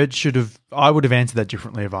Hird should have... I would have answered that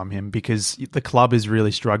differently if I'm him, because the club is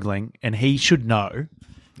really struggling, and he should know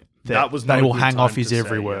That was not they a will good hang time off his to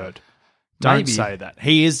every say, word. Don't Maybe. say that.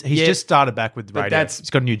 He's Yeah, just started back with the but radio. that's- He's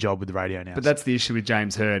got a new job with the radio now. But that's the issue with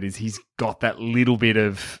James Hird, is he's got that little bit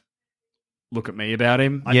of look at me about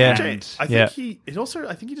him. Yeah. And, I think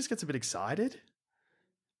I think he just gets a bit excited.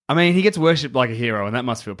 I mean, he gets worshipped like a hero, and that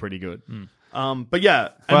must feel pretty good. But yeah,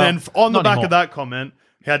 and Well, then on the not back anymore. of that comment,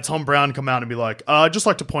 he had Tom Brown come out and be like, "I'd just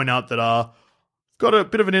like to point out that got a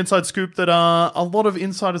bit of an inside scoop that a lot of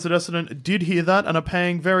insiders at Essendon did hear that and are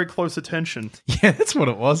paying very close attention." Yeah, that's what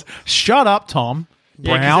it was. Shut up, Tom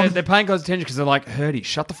Yeah, 'cause Brown. they're paying close attention because they're like, Hirdy,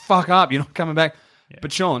 shut the fuck up. You're not coming back.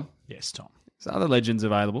 But Sean, Yes, Tom. there's other legends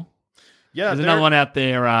available. Yeah, There's they're- another one out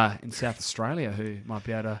there in South Australia who might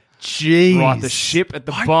be able to Jeez. right the ship at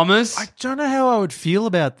the Bombers. I don't know how I would feel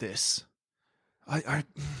about this.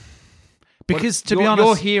 Because to be your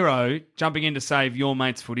honest, hero jumping in to save your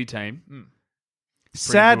mate's footy team.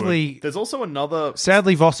 sadly, There's also another,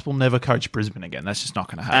 Voss will never coach Brisbane again. That's just not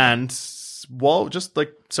going to happen. and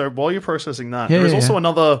while you're processing that, Yeah, there is yeah, also yeah.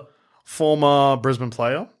 another former Brisbane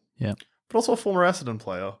player, Yeah. but also a former Essendon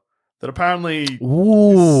player that apparently,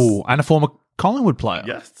 Ooh, and a former Collingwood player.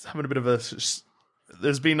 yes, having a bit of a.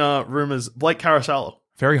 There's been rumors. Blake Carousel.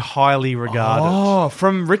 Very highly regarded. Oh,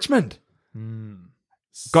 from Richmond.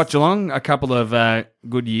 Got Geelong a couple of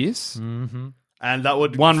good years. And that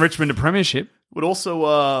would Won Richmond a premiership. would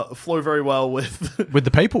also flow very well with With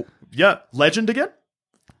the people. yeah, legend again.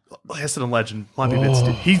 Essendon legend might be a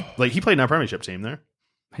bit. He played in our premiership team there.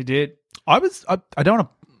 He did. I don't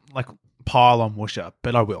want to pile on Woosha,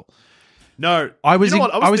 but I will. No, I was you know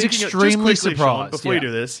what? I was thinking it- just extremely quickly, Sean, surprised. before Yeah. you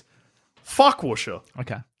do this, fuck Woosha.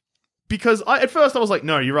 Okay. Because at first I was like,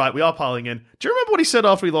 no, you're right, we are piling in. Do you remember what he said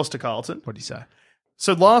after we lost to Carlton? What do you say?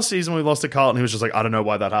 So last season when we lost to Carlton, he was just like, I don't know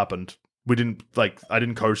why that happened. I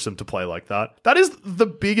didn't coach them to play like that. That is the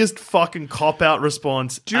biggest fucking cop-out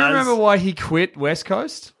response. Do you remember why he quit West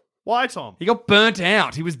Coast? Why, Tom? He got burnt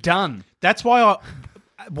out. He was done. That's why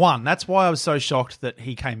that's why I was so shocked that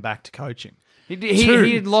he came back to coaching.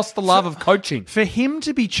 He had lost the love of coaching. For him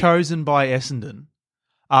to be chosen by Essendon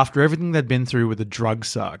after everything they'd been through with the drug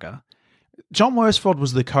saga, John Worsfold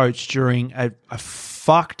was the coach during a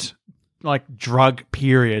fucked drug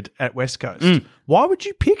period at West Coast. Why would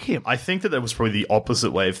you pick him? I think that was probably the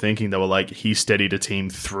opposite way of thinking. They were like, he steadied a team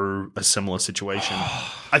through a similar situation.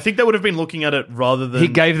 I think they would have been looking at it rather than... He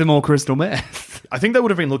gave them all crystal meth. I think they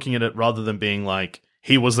would have been looking at it rather than being like,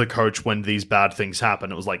 he was the coach when these bad things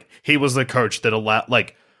happened. It was like, he was the coach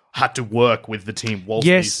that had to work with the team whilst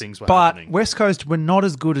these things were happening. But West Coast were not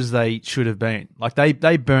as good as they should have been. Like,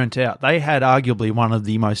 they burnt out. They had arguably one of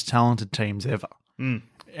the most talented teams ever.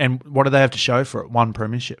 And what do they have to show for it? One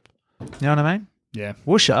premiership. You know what I mean? Yeah.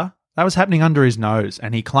 Woosha, that was happening under his nose,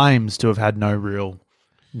 and he claims to have had no real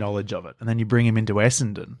knowledge of it. And then you bring him into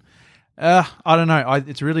Essendon. I don't know.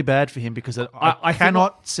 It's really bad for him because I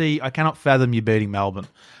cannot fathom you beating Melbourne.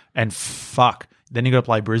 And fuck, then you got to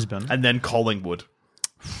play Brisbane. And then Collingwood.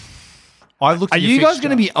 I looked. Are at your you guys fixture.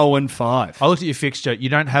 going to be 0-5? I looked at your fixture. You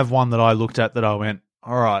don't have one that I looked at that I went,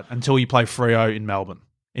 all right, until you play Freo in Melbourne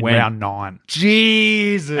in When? round 9.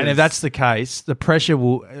 Jesus. And if that's the case, the pressure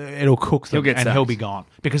it'll cook them, He'll get and sacked. he'll be gone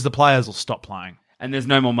because the players will stop playing. And there's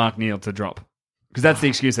no more Mark Neal to drop. Because that's the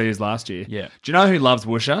excuse they used last year. Yeah. Do you know who loves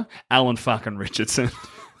Woosha? Alan fucking Richardson.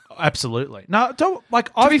 Absolutely. No, don't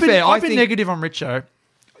I've be been, fair, I've I been think- negative on Richo.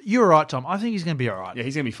 You're right, Tom. I think he's going to be all right. Yeah,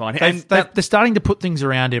 he's going to be fine. They're starting to put things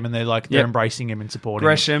around him, and they're Yep. embracing him and supporting him.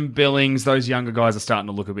 Gresham, Billings, those younger guys are starting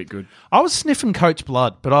to look a bit good. I was sniffing coach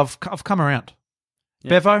blood, but I've come around.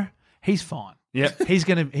 Bevo, he's fine. Yep. He's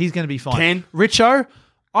gonna be fine. Ken? Richo,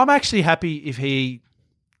 I'm actually happy if he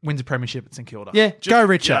wins a premiership at St Kilda. Yeah. Go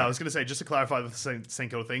Richo. Yeah, I was going to say, just to clarify the St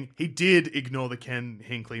Kilda thing, he did ignore the Ken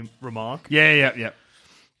Hinkley remark. Yeah.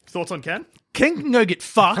 Thoughts on Ken? Ken can go get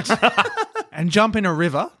fucked and jump in a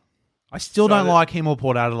river. I still don't like him or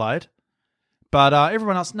Port Adelaide. But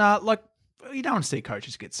everyone else, you don't want to see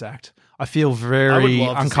coaches get sacked. I feel I would very love to see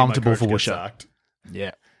my uncomfortable coach for get Woosha. sacked.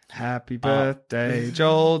 Yeah. Happy birthday,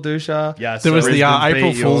 Joel Dusha. Yeah, There was the Brisbane's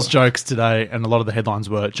April beat Fool's your- jokes today, and a lot of the headlines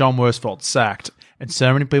were John Worsfold sacked, and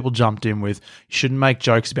so many people jumped in with, you shouldn't make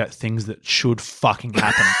jokes about things that should fucking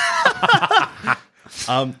happen.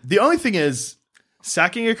 The only thing is,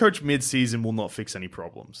 sacking a coach mid-season will not fix any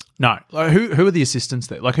problems. No. Who are the assistants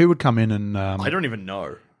there? Who would come in and... I don't even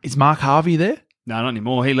know. is Mark Harvey there? No, not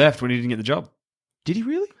anymore. He left when he didn't get the job. Did he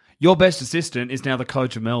really? Your best assistant is now the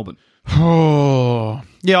coach of Melbourne. Oh.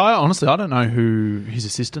 Yeah, honestly, I don't know who his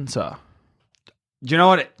assistants are. Do you know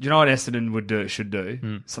what Essendon should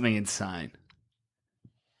do? Something insane.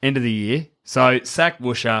 End of the year. So sack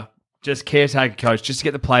Woosha, just caretaker coach, just to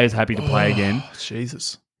get the players happy to play again.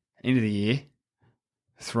 Jesus. End of the year.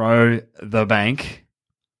 Throw the bank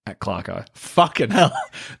at Clarko. Fucking hell.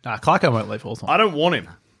 Nah, Clarko won't leave all the time. I don't want him.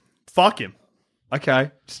 Fuck him.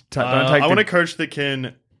 Okay. Just don't take I want the- a coach that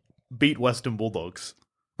can beat Western Bulldogs.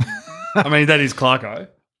 I mean, that is Clarko.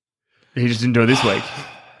 He just didn't do it this week.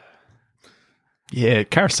 Yeah,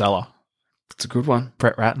 Carousella. It's a good one.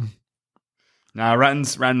 Brett Ratton. Nah,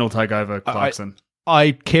 Ratton will take over Clarkson.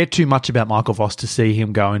 I care too much about Michael Voss to see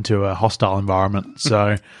him go into a hostile environment.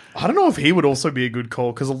 So I don't know if he would also be a good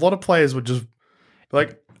call because a lot of players would just be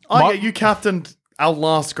like, yeah, you captained our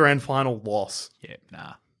last grand final loss. yeah,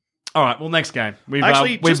 nah. All right, well, next game. We've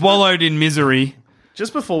Actually, wallowed in misery.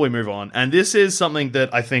 Just before we move on, and this is something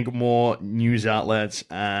that I think more news outlets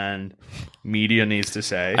and media needs to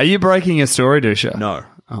say. Are you breaking a story, Dusha? No.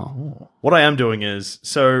 Oh. What I am doing is,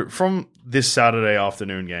 so from this Saturday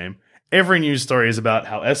afternoon game, every news story is about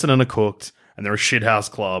how Essendon are cooked and they're a shithouse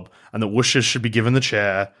club and that Woosha should be given the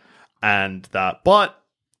chair and that. But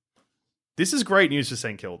this is great news for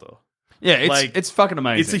St Kilda. Yeah, it's fucking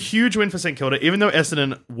amazing. It's a huge win for St Kilda, even though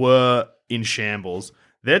Essendon were in shambles.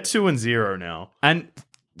 They're 2-0 now. And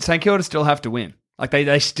St Kilda still have to win. Like,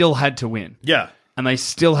 they still had to win. Yeah. And they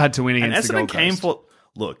still had to win And against the Essendon Gold came Coast. for...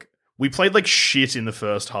 Look, we played like shit in the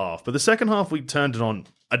first half, but the second half we turned it on.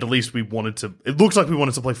 At least we wanted to... It looks like we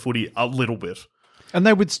wanted to play footy a little bit. And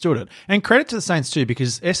they withstood it. And credit to the Saints too,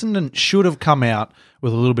 because Essendon should have come out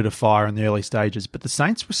with a little bit of fire in the early stages, but the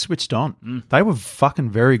Saints were switched on. They were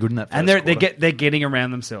fucking very good in that first And quarter. they're getting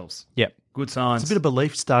around themselves. Yep. Good signs. It's a bit of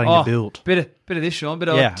belief starting to build. Bit of this, Sean. Bit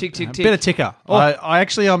of tick, tick, a tick. bit of ticker. Oh.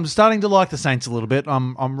 I'm starting to like the Saints a little bit.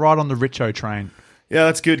 I'm right on the Richo train. Yeah,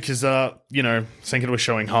 that's good because, St Kilda was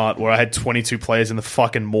showing heart where I had 22 players in the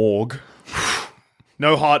fucking morgue.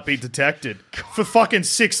 No heartbeat detected for fucking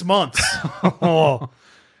 6 months. Yeah,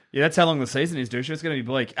 that's how long the season is, Dusha. It's going to be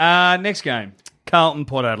bleak. Next game. Carlton,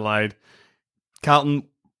 Port Adelaide. Carlton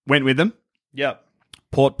went with them. Yep.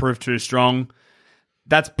 Port proved too strong.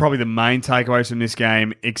 That's probably the main takeaways from this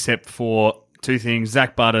game, except for two things.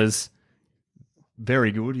 Zach Butters,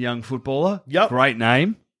 very good young footballer. Yep. Great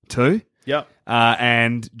name, too. Yep.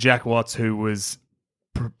 And Jack Watts, who was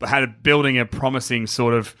building a promising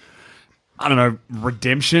sort of I don't know,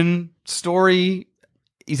 redemption story.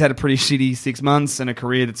 He's had a pretty shitty 6 months and a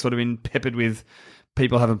career that's sort of been peppered with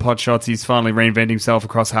people having pot shots. He's finally reinvented himself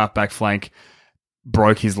across half-back flank,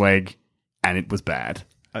 broke his leg, and it was bad.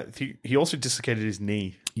 He also dislocated his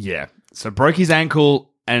knee. Yeah. So broke his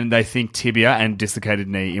ankle and they think tibia and dislocated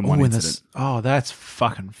knee in one incident. That's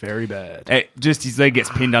fucking very bad. Just his leg gets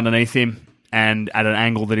pinned underneath him and at an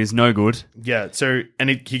angle that is no good. Yeah. So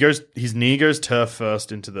his knee goes turf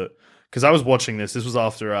first into the. Because I was watching this. This was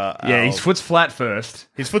after. His foot's flat first.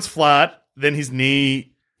 His foot's flat. Then his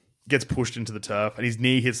knee gets pushed into the turf, and his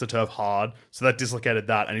knee hits the turf hard. So that dislocated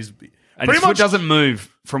that, and his foot doesn't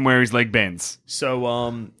move from where his leg bends.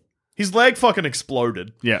 So his leg fucking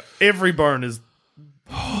exploded. Yeah. Every bone is.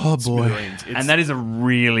 Oh boy. And that is a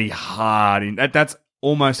really hard. That's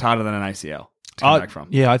almost harder than an ACL to come back from.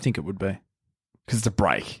 Yeah, I think it would be. Because it's a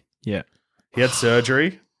break. Yeah. He had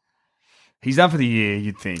surgery. He's done for the year,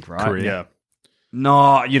 you'd think, right? Career. Yeah.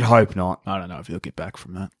 No, you'd hope not. I don't know if he'll get back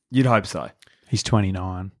from that. You'd hope so. He's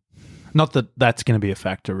 29. Not that that's going to be a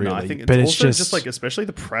factor, really. No, I think but it's it's also just like, especially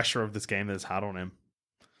the pressure of this game that it's had on him.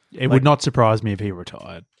 It would not surprise me if he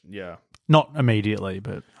retired. Yeah. Not immediately,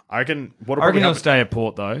 but I reckon. I reckon he'll stay at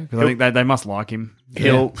Port, though, because I think they must like him.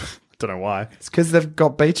 Don't know why. It's because they've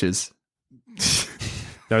got beaches.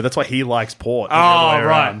 No, that's why he likes Port. Oh, the other way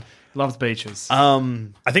right. around. Loves beaches. I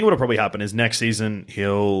think what'll probably happen is next season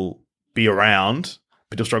he'll be around,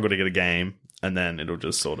 but he'll struggle to get a game, and then it'll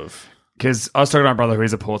just sort of. Because I was talking to my brother who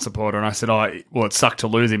is a Port supporter, and I said, it sucked to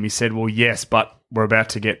lose him. He said, well, yes, but we're about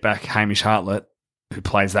to get back Hamish Hartlett, who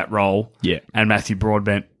plays that role, and Matthew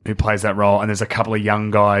Broadbent, who plays that role, and there's a couple of young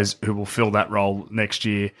guys who will fill that role next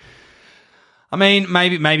year. I mean,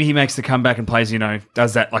 maybe he makes the comeback and plays,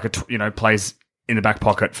 does that like plays in the back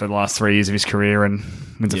pocket for the last 3 years of his career and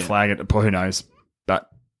wins a flag at who knows. But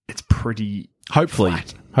it's pretty hopefully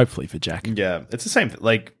for Jack. Yeah, it's the same thing.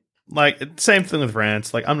 Like same thing with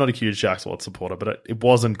Rance. Like, I'm not a huge Jack Swart supporter, but it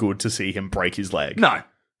wasn't good to see him break his leg. No,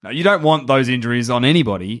 you don't want those injuries on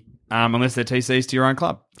anybody unless they're TCs to your own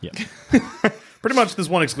club. Yeah. Pretty much there's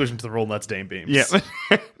one exclusion to the rule, and that's Dean Beams. Yeah.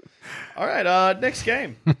 All right, next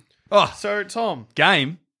game. So, Tom.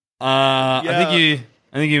 Game? I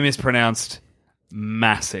think you mispronounced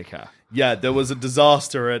massacre. Yeah, there was a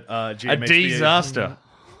disaster at GMHBA. A disaster.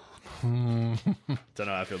 Don't know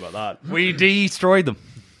how I feel about that. We destroyed them.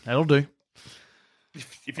 That'll do.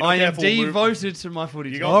 If you're not I am careful, devoted to my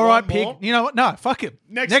footy. You team. got All right, one pig. more? You know what? No, fuck it.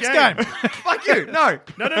 Next game. Fuck you. No.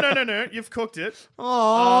 No. You've cooked it.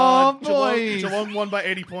 Oh, Geelong, boys. Geelong won by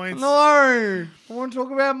 80 points. No. I want to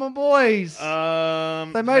talk about my boys.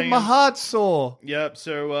 They They made my heart sore. Yep.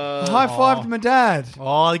 So High five to my dad.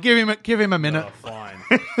 Oh, give him a minute. fine.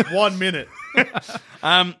 1 minute.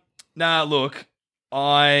 Nah, look,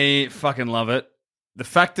 I fucking love it. The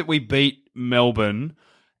fact that we beat Melbourne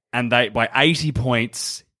and they by 80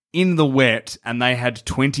 points in the wet, and they had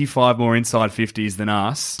 25 more inside 50s than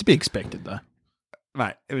us. To be expected, though.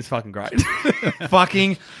 Mate, it was fucking great.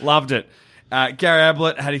 Fucking loved it. Gary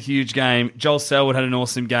Ablett had a huge game. Joel Selwood had an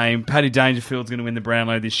awesome game. Paddy Dangerfield's going to win the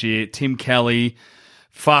Brownlow this year. Tim Kelly.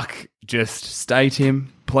 Just stay,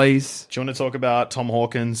 Tim, please. Do you want to talk about Tom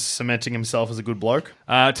Hawkins cementing himself as a good bloke?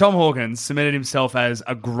 Tom Hawkins cemented himself as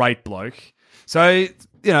a great bloke. So,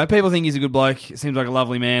 people think he's a good bloke. Seems like a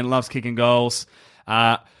lovely man. Loves kicking goals.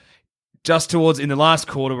 Just in the last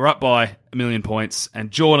quarter, we're up by 1 million points,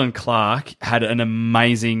 and Jordan Clark had an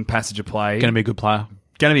amazing passage of play. Going to be a good player.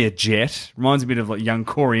 Going to be a jet. Reminds me a bit of like young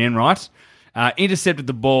Corey Enright. Intercepted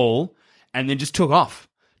the ball and then just took off.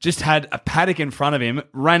 Just had a paddock in front of him,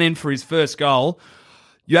 ran in for his first goal.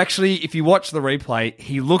 If you watch the replay,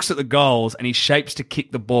 he looks at the goals and he shapes to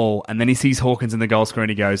kick the ball, and then he sees Hawkins in the goal square and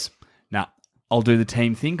he goes, nah, I'll do the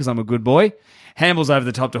team thing because I'm a good boy. Handballs over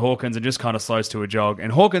the top to Hawkins and just kind of slows to a jog.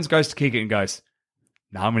 And Hawkins goes to kick it and goes,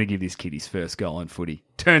 no, I'm going to give this kid his first goal in footy.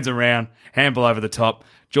 Turns around, handball over the top.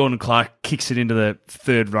 Jordan Clark kicks it into the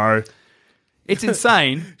third row. It's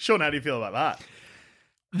insane. Sean, how do you feel about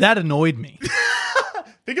that? That annoyed me.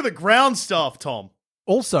 Think of the ground stuff, Tom.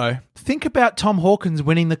 Also, think about Tom Hawkins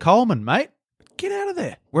winning the Coleman, mate. Get out of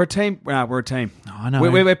there. We're a team. We're a team. Oh, I know.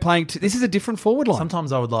 We're playing. This is a different forward line.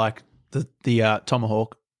 Sometimes I would like the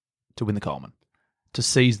Tomahawk to win the Coleman, to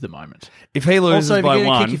seize the moment. If he loses also, if by you're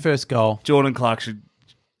going one, to kick your first goal, Jordan Clark should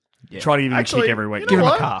try to give him a kick every week. give him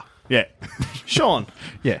what? a car. Yeah. Sean,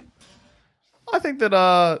 Yeah. I think that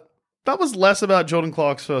that was less about Jordan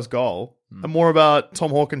Clark's first goal and more about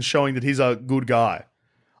Tom Hawkins showing that he's a good guy.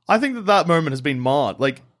 I think that moment has been marred.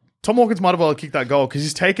 Like, Tom Hawkins might have well kicked that goal because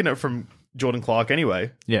he's taken it from Jordan Clark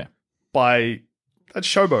anyway Yeah. by That's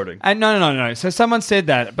showboating. And no. So someone said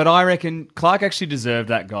that, but I reckon Clark actually deserved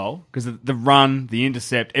that goal because the run, the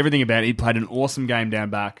intercept, everything about it. He played an awesome game down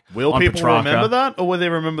back. Will on people Petrarca. remember that? Or will they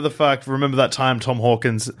remember that time Tom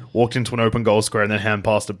Hawkins walked into an open goal square and then hand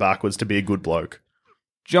passed it backwards to be a good bloke?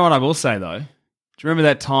 Do you know what I will say, though? Do you remember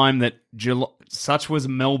that time that such was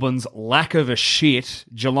Melbourne's lack of a shit,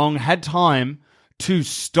 Geelong had time to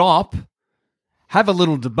stop, have a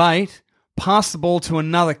little debate, pass the ball to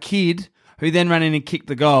another kid who then ran in and kicked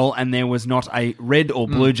the goal, and there was not a red or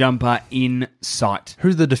blue jumper in sight.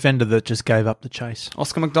 Who's the defender that just gave up the chase?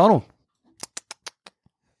 Oscar McDonald.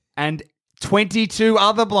 And 22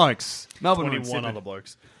 other blokes. Melbourne won 21 Sydney. other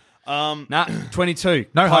blokes. Nah, 22.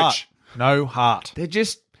 No Coach. heart. No heart.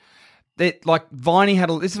 They're like Viney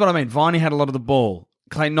this is what I mean. Viney had a lot of the ball.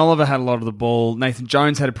 Clayton Oliver had a lot of the ball. Nathan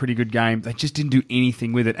Jones had a pretty good game. They just didn't do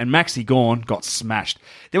anything with it. And Maxi Gawn got smashed.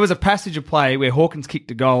 There was a passage of play where Hawkins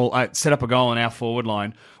kicked a goal, set up a goal on our forward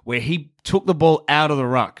line, where he took the ball out of the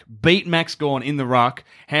ruck, beat Max Gawn in the ruck,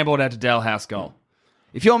 handballed out to Dalhouse goal.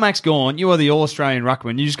 If you're Max Gawn, you are the All-Australian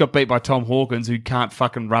ruckman. You just got beat by Tom Hawkins, who can't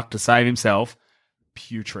fucking ruck to save himself.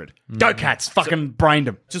 Putrid. Go Cats. Fucking brained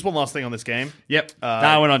him. Just one last thing on this game. Yep.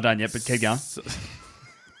 No, we're not done yet, but keep going.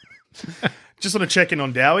 Just want to check in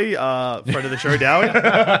on Dowie, friend of the show, Dowie.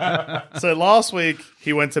 So last week,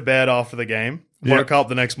 he went to bed after the game, woke up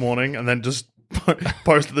the next morning, and then just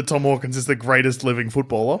posted that Tom Hawkins is the greatest living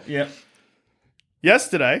footballer. Yep.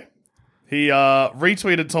 Yesterday, he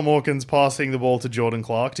retweeted Tom Hawkins passing the ball to Jordan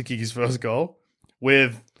Clark to kick his first goal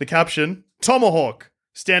with the caption, "Tomahawk,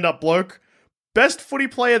 stand-up bloke, best footy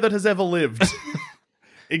player that has ever lived."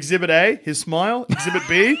 Exhibit A, his smile. Exhibit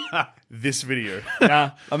B, this video.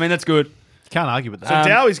 Yeah, I mean, that's good. Can't argue with that. So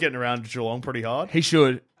Dowie's getting around Geelong pretty hard. He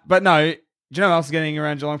should. But no, do you know who else is getting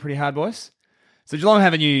around Geelong pretty hard, boys? So Geelong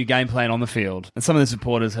have a new game plan on the field, and some of the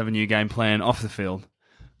supporters have a new game plan off the field.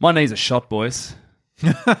 My knees are shot, boys.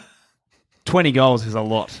 20 goals is a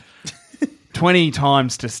lot. 20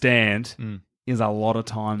 times to stand is a lot of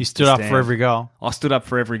time. You stood up for every goal. I stood up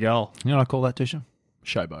for every goal. You know what I call that, Tisha?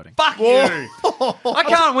 Showboating. Fuck you! I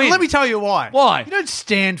can't win. Let me tell you why. Why? You don't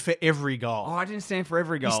stand for every goal. Oh, I didn't stand for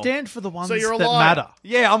every goal. You stand for the ones So you're a that liar. matter.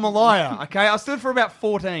 Yeah, I'm a liar. Okay, I stood for about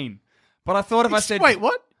 14, but I thought if I said, Wait,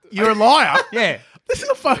 what? You're a liar? yeah. This is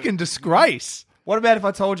a fucking disgrace. What about if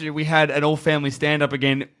I told you we had an all-family stand-up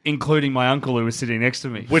again, including my uncle who was sitting next to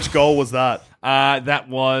me? Which goal was that? That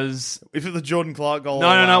was... If it's the Jordan Clark goal, No,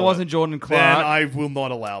 I'll it allow wasn't Jordan Then Clark. I will not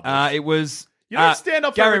allow this. It was... You don't stand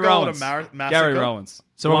up for Gary every goal Rowans. at a massacre. Gary Rowans.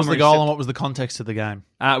 So what was the Primary goal step- and what was the context of the game?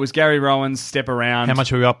 It was Gary Rowans, step around. How much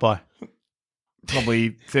were we up by?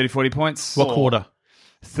 Probably 30, 40 points. What quarter?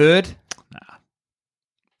 Third? Nah.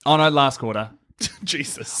 Oh, no, last quarter.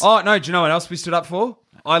 Jesus. Oh, no, do you know what else we stood up for?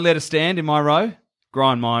 I led a stand in my row.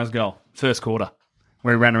 Brian Myers' goal. First quarter.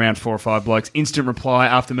 Where he ran around 4 or 5 blokes. Instant reply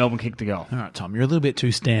after Melbourne kicked a goal. All right, Tom, you're a little bit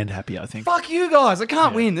too stand happy, I think. Fuck you guys. I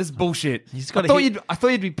can't win. This is bullshit. He's I gotta thought,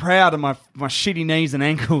 hit- you'd be proud of my shitty knees and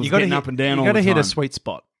ankles getting up and down all You the got to time. hit a sweet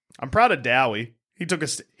spot. I'm proud of Dowie.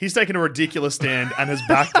 He's taken a ridiculous stand and has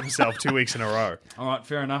backed himself 2 weeks in a row. All right,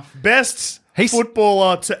 fair enough. Best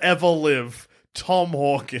footballer to ever live, Tom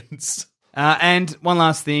Hawkins. And one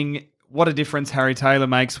last thing. What a difference Harry Taylor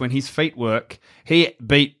makes when his feet work. He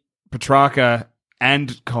beat Petrarca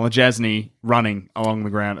and Colin Jasny running along the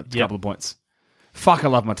ground at a couple of points. Fuck, I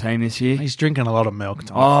love my team this year. He's drinking a lot of milk,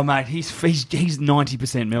 Tom. Oh, mate, he's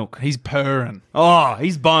 90% milk. He's purring. Oh,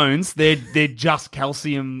 his bones, they're just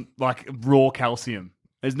calcium, like raw calcium.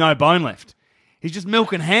 There's no bone left. He's just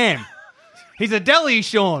milk and ham. He's a deli,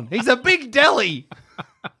 Sean. He's a big deli.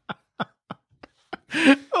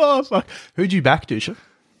 Oh, fuck. Who'd you back, Dusha?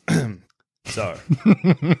 So,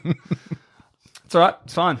 It's all right.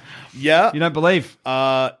 It's fine. yeah. You don't believe.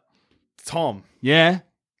 Tom, Yeah.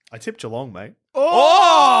 I tipped Geelong, mate.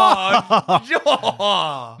 Oh!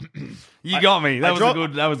 You got me.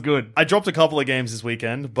 That was good. I dropped a couple of games this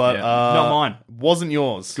weekend, but Not mine. wasn't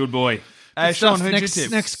yours. Good boy. Sean, Sean, who'd you next, tip?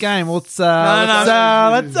 next game, let's move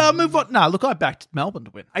on. No, look, I backed Melbourne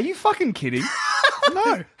to win. Are you fucking kidding?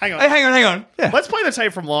 No. Hang on. Hey, hang on. Let's play the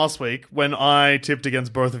tape from last week when I tipped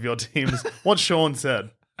against both of your teams. What Sean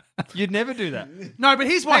said. You'd never do that. No, but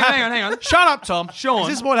here's what happened. hang on. Shut up, Tom. Sean,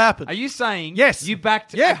 This is what happened. Are you saying Yes. you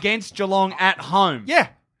backed Yeah. against Geelong at home? Yeah.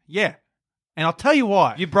 And I'll tell you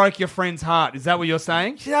why. You broke your friend's heart. Is that what you're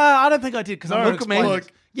saying? Yeah, I don't think I did because I'm No, going to explain look.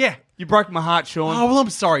 it. Yeah. You broke my heart, Sean. Oh, well, I'm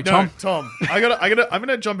sorry, No, Tom. Tom. I'm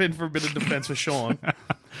gonna jump in for a bit of defense for Sean.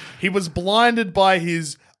 He was blinded by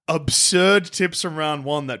his absurd tips from round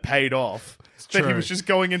one that paid off. That he was just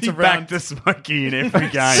going into He round backed the Smoky in every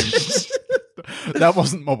game. That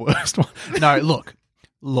wasn't my worst one. No,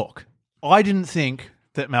 look. I didn't think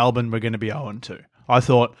that Melbourne were going to be 0-2. I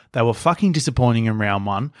thought they were fucking disappointing in round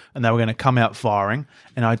one and they were going to come out firing,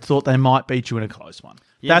 and I thought they might beat you in a close one.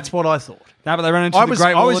 Yeah. That's what I thought. No, but they ran into I the was,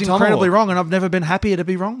 Great I Wall was of incredibly Tomahawk. wrong, and I've never been happier to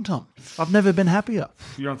be wrong, Tom. I've never been happier.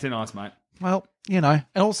 You're on thin ice, mate. Well, and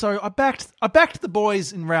also I backed the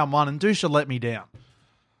boys in round one, and Dusha let me down.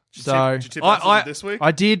 So Did you tip Essendon this week?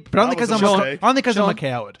 I did, but only That was because a I'm mistake. a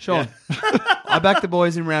coward. Sean, I backed the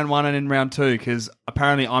boys in round one and in round two because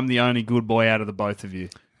apparently I'm the only good boy out of the both of you.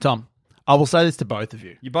 Tom, I will say this to both of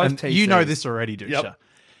you. You both and TCs. you know this already, Dusha. Yep.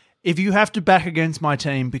 If you have to back against my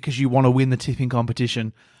team because you want to win the tipping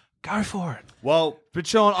competition, go for it. Well, But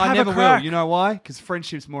Sean, I Have a never will. crack. You know why? Because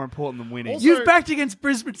friendship's more important than winning. Also- You've backed against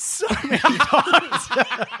Brisbane so many times.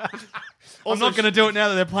 I'm not going to do it now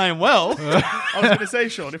that they're playing well. I was going to say,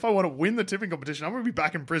 Sean, if I want to win the tipping competition, I'm going to be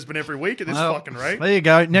back in Brisbane every week at this Well, fucking rate. There you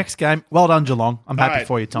go. Next game. Well done, Geelong. I'm happy All right,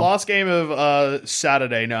 for you, Tom. Last game of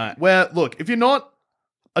Saturday night. Where, look, if you're not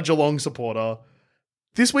a Geelong supporter,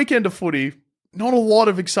 this weekend of footy, not a lot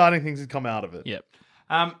of exciting things had come out of it. Yep.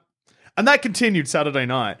 And that continued Saturday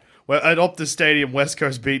night, where at Optus Stadium, West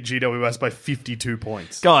Coast beat GWS by 52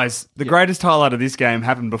 points. Guys, the greatest highlight of this game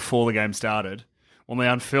happened before the game started when they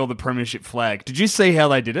unfurled the premiership flag. Did you see how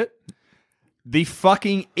they did it? The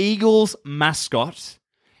fucking Eagles mascot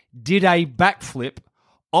did a backflip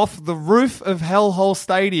off the roof of Hellhole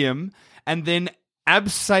Stadium and then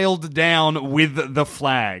abseiled down with the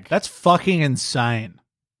flag. That's fucking insane.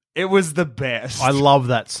 It was the best. I love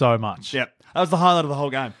that so much. Yep. That was the highlight of the whole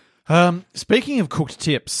game. Speaking of cooked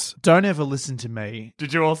tips, don't ever listen to me.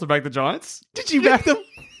 Did you also back the Giants? Did you back them?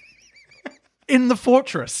 In the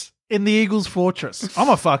fortress. In the Eagles' fortress. I'm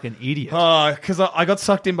a fucking idiot. Because I got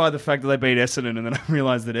sucked in by the fact that they beat Essendon and then I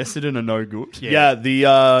realised that Essendon are no good. Yeah,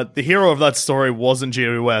 the hero of that story wasn't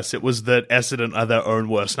GWS. It was that Essendon are their own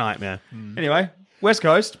worst nightmare. Anyway, West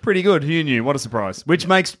Coast, pretty good. Who knew? What a surprise. Which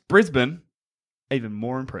makes Brisbane even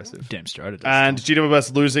more impressive. Damn straight it is. And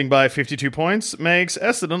GWS losing by 52 points makes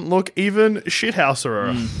Essendon look even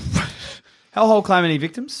shithouserer. Hellhole claim any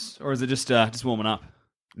victims? Or is it just warming up?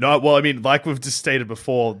 No, well, I mean, like we've just stated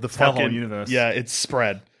before, the Hellhole fucking universe. Yeah, it's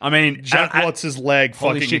spread. I mean, Jack Watts' leg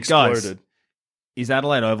holy fucking shit, guys. exploded. Is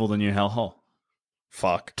Adelaide Oval the new Hellhole?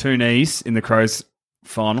 Fuck. 2 knees in the Crows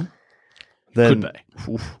final. Then Could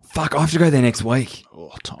be. Fuck, I have to go there next week.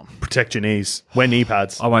 Oh, Tom. protect your knees. Wear knee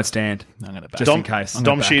pads. I won't stand. I'm going to back Just in case. I'm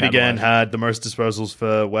Dom gonna Sheet back again Adelaide. had the most disposals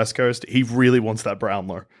for West Coast. He really wants that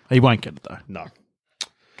Brownlow. He won't get it, though. No.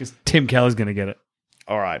 Because Tim Keller's going to get it.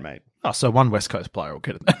 All right, mate. Oh, so one West Coast player will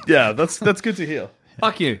get it then. Yeah, that's good to hear.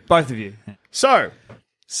 Fuck you, both of you. So,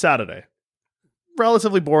 Saturday.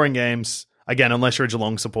 Relatively boring games. Again, unless you're a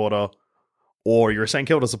Geelong supporter or you're a St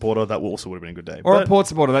Kilda supporter, that also would have been a good day. Or But- a Port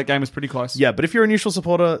supporter. That game was pretty close. Yeah, but if you're a neutral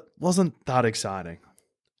supporter, it wasn't that exciting.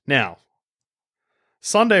 Now,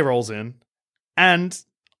 Sunday rolls in, and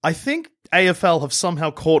I think AFL have somehow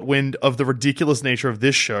caught wind of the ridiculous nature of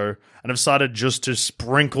this show and have decided just to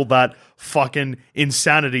sprinkle that fucking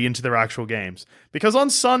insanity into their actual games. Because on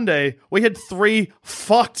Sunday, we had 3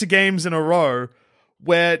 fucked games in a row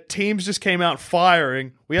where teams just came out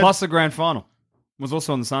firing. We had, Plus the grand final was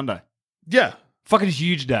also on the Sunday. yeah, Fucking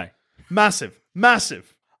huge day. massive.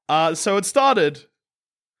 So it started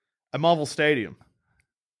at Marvel Stadium.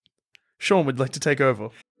 Sean would like to take over.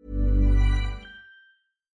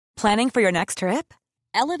 Planning for your next trip?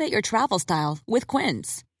 Elevate your travel style with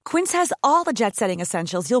Quince. Quince has all the jet-setting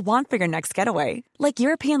essentials you'll want for your next getaway, like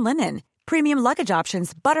European linen, premium luggage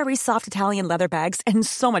options, buttery soft Italian leather bags, and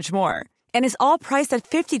so much more. And is all priced at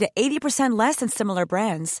 50 to 80% less than similar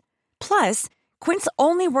brands. Plus, Quince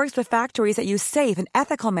only works with factories that use safe and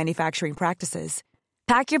ethical manufacturing practices.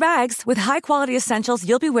 Pack your bags with high-quality essentials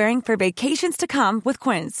you'll be wearing for vacations to come with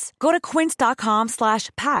Quince. Go to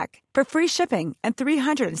quince.com/pack for free shipping and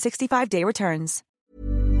 365-day returns.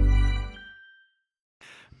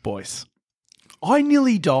 Boys, I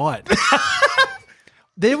nearly died.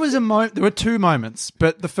 There were 2 moments,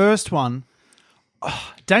 but the first one,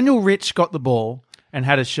 Daniel Rich got the ball and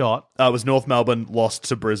had a shot. It was North Melbourne lost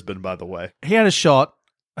to Brisbane, by the way. He had a shot,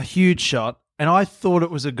 a huge shot, and I thought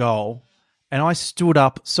it was a goal. And I stood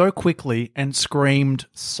up so quickly and screamed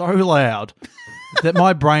so loud that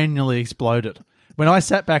my brain nearly exploded. When I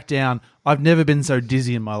sat back down, I've never been so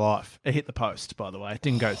dizzy in my life. It hit the post, by the way. It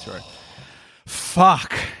didn't go through.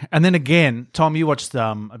 Fuck. And then again, Tom, you watched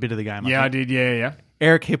a bit of the game. Yeah, I think. did. Yeah.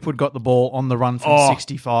 Eric Hipwood got the ball on the run from Oh.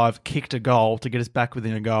 65, kicked a goal to get us back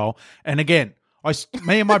within a goal. And again,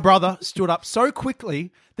 Me and my brother stood up so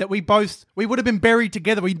quickly that we would have been buried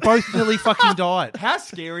together. We both nearly fucking died. How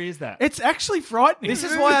scary is that? It's actually frightening. This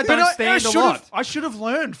is why I But don't stand a lot. I should have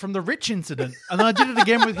learned from the Rich incident, and then I did it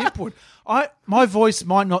again with Hipwood. My voice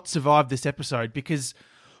might not survive this episode because,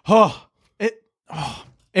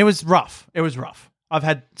 it was rough. It was rough. I've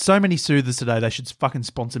had so many soothers today. They should fucking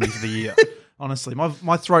sponsor me for the year. Honestly,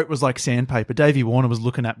 my throat was like sandpaper. Davey Warner was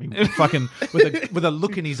looking at me, fucking with a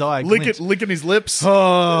look in his eye, licking his lips.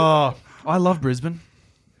 Oh, I love Brisbane.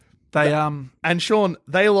 They And Sean,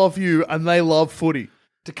 they love you and they love footy.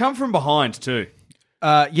 To come from behind too.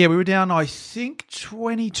 we were down. I think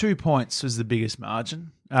 22 points was the biggest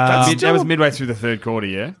margin. That was midway through the third quarter,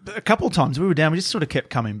 yeah? A couple of times we were down. We just sort of kept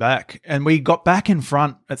coming back, and we got back in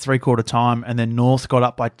front at 3/4 time, and then North got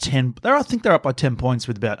up by 10. I think they're up by 10 points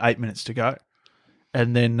with about 8 minutes to go,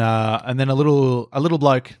 and then a little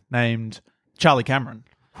bloke named Charlie Cameron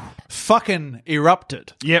fucking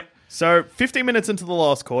erupted. Yep. So 15 minutes into the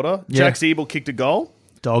last quarter, Jack Zeeble kicked a goal.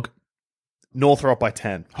 Dog. North are up by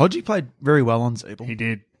 10. Hodgie played very well on Zeeble. He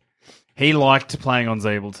did. He liked playing on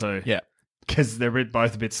Zeeble too. Yeah. Because they're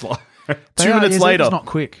both a bit slow. 2 minutes later. Zeeble's not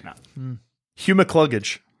quick. Hugh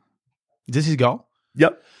McCluggage. Is this his goal?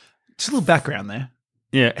 Yep. Just a little background there.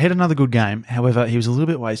 Yeah. Had another good game. However, he was a little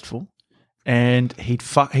bit wasteful, and he'd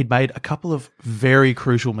made a couple of very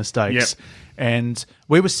crucial mistakes. Yep. And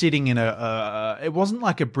we were sitting in it wasn't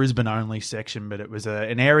like a Brisbane only section, but it was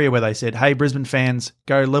an area where they said, "Hey, Brisbane fans,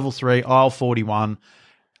 go level 3, aisle 41."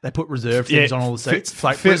 They put reserve things on all the seats. It's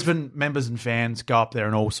like Brisbane members and fans go up there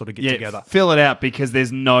and all sort of get together. Fill it out because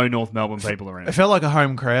there's no North Melbourne people around. It felt like a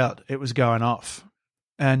home crowd. It was going off.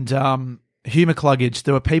 And Hugh McCluggage,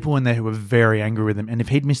 there were people in there who were very angry with him. And if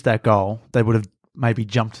he'd missed that goal, they would have maybe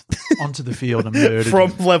jumped onto the field and murdered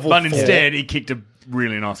From him. level But 4. instead, he kicked a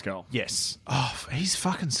really nice goal. Yes. Oh, he's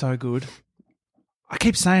fucking so good. I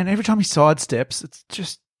keep saying every time he sidesteps, it's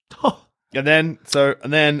just... And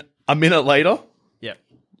then a minute later, Yeah.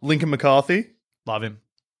 Lincoln McCarthy. Love him.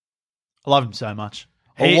 I love him so much.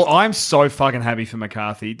 I'm so fucking happy for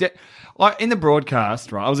McCarthy. Like in the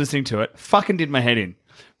broadcast, right? I was listening to it. Fucking did my head in.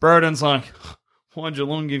 Broden's like, why'd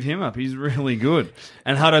Geelong give him up? He's really good.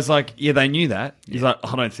 And Hutto's like, yeah, they knew that. He's like,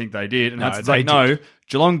 I don't think they did. And Hutto's like, no,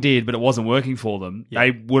 Geelong did, but it wasn't working for them. Yeah.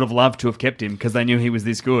 They would have loved to have kept him because they knew he was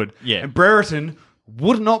this good. Yeah. And Brereton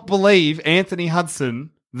would not believe Anthony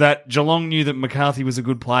Hudson that Geelong knew that McCarthy was a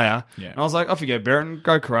good player. Yeah. And I was like, off you go, Brereton,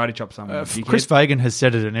 go karate chop someone. Chris Fagan has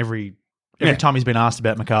said it in every time he's been asked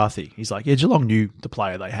about McCarthy. He's like, yeah, Geelong knew the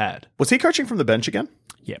player they had. Was he coaching from the bench again?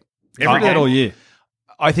 Yeah. Every day all year.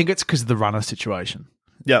 I think it's because of the runner situation.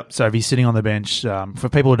 Yeah. So if he's sitting on the bench, for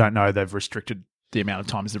people who don't know, they've restricted the amount of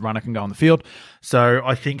times the runner can go on the field. So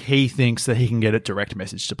I think he thinks that he can get a direct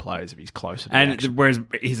message to players if he's closer to the action. Whereas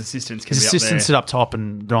his assistants can His be assistants up sit up top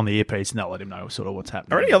and they're on the earpiece and they'll let him know sort of what's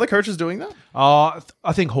happening. Are any other coaches doing that?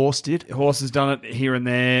 I think Horse did. there. Horse has done it here and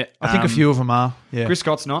there. I think a few of them are. Yeah. Chris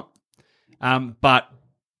Scott's not. But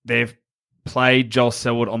they've played Joel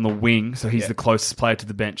Selwood on the wing, so he's the closest player to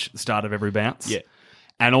the bench at the start of every bounce. Yeah.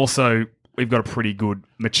 And also, we've got a pretty good,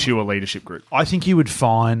 mature leadership group. I think you would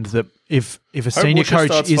find that if a senior Worcester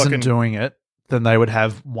coach starts isn't fucking- doing it, then they would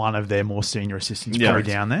have one of their more senior assistants probably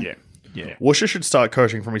down there. Yeah. Yeah. Worcester should start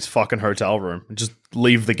coaching from his fucking hotel room and just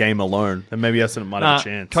leave the game alone. And maybe Essendon might have a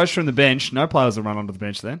chance. Coach from the bench. No players will run onto the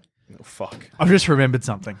bench then. Oh, fuck. I've just remembered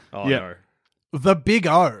something. Oh, Yeah. no. The Big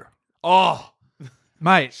O. Oh,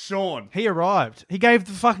 Mate, Sean. he arrived. He gave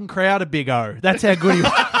the fucking crowd a big O. That's how good he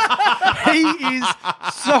was. He is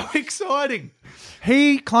so exciting.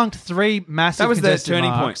 He clunked 3 massive That was their contested turning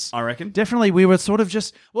marks. point, I reckon. Definitely, we were sort of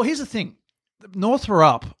just... Well, here's the thing. North were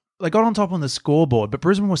up. They got on top on the scoreboard, but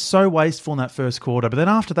Brisbane was so wasteful in that first quarter. But then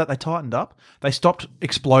after that, they tightened up. They stopped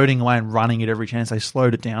exploding away and running at every chance. They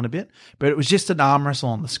slowed it down a bit. But it was just an arm wrestle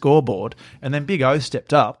on the scoreboard. And then Big O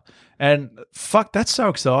stepped up. And fuck, that's so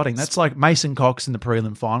exciting. That's like Mason Cox in the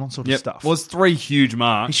prelim final sort of stuff. Was 3 huge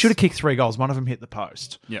marks. He should have kicked 3 goals. One of them hit the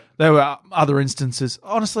post. Yep. There were other instances.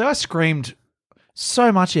 Honestly, I screamed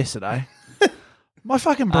so much yesterday. My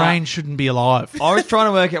fucking brain shouldn't be alive. I was trying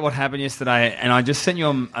to work out what happened yesterday, and I just sent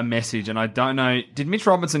you a message, and I don't know. Did Mitch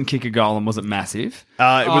Robinson kick a goal, and was it massive?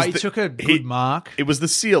 He took a good mark. It was the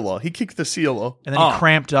sealer. He kicked the sealer. And then he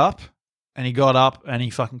cramped up, and he got up, and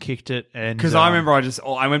he fucking kicked it. And Because I remember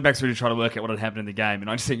I went back through to try to work out what had happened in the game, and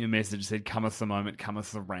I just sent you a message that said, cometh the moment,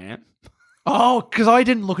 cometh the ramp. Oh, because I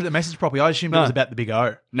didn't look at the message properly. I assumed it was about the Big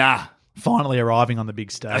O. Nah. Finally arriving on the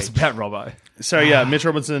big stage. That's about Robbo. So, yeah, Mitch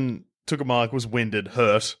Robinson took a mark, was winded,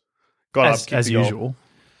 hurt, got up, kicked as the goal. usual.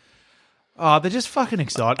 Oh, they're just fucking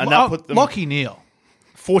excited. And that put them- Lockie Neal.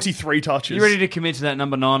 43 touches. You ready to commit to that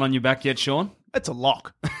number 9 on your back yet, Sean? It's a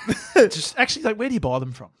lock. Just actually, like, where do you buy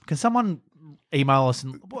them from? Can someone email us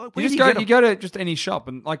and where You just do go. get them? You go to just any shop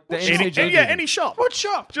and like the MCG. Any shop. What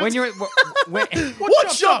shop? When you're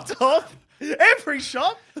What shop, Tom? Every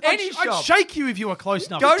shop? any I'd shop. shake you if you were close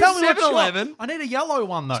enough. Go to Tell me what shop. 7-Eleven. I need a yellow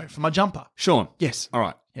one though for my jumper. Sean. Yes. All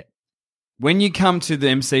right. Yeah. When you come to the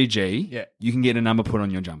MCG, Yeah. you can get a number put on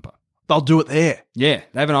your jumper. They'll do it there. Yeah,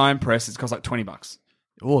 they have an iron press. It costs like $20.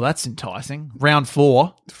 Oh, that's enticing. Round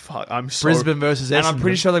 4, Fuck, I'm so... Brisbane versus And Essendon. I'm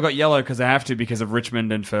pretty sure they've got yellow because they have to because of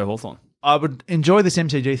Richmond and for Hawthorn. I would enjoy this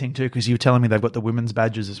MCG thing too because you were telling me they've got the women's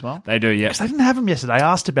badges as well. They do, yeah. Because they didn't have them yesterday. I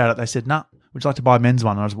asked about it. They said, "Nah, would you like to buy a men's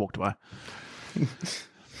one?" And I just walked away.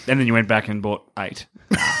 And then you went back and bought 8.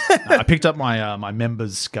 No, I picked up my my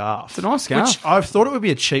member's scarf. It's a nice scarf. Which I thought it would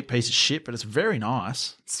be a cheap piece of shit, but it's very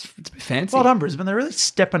nice. It's a bit fancy. Well done, Brisbane. They're really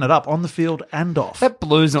stepping it up on the field and off. That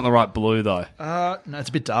blue's not the right blue, though. No, it's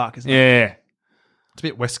a bit dark, isn't it? Yeah. It's a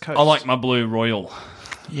bit West Coast. I like my blue royal.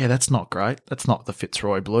 Yeah, that's not great. That's not the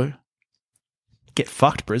Fitzroy blue. Get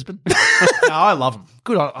fucked, Brisbane. No, I love them.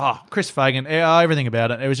 Good on Chris Fagan. Everything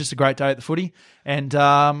about it. It was just a great day at the footy, and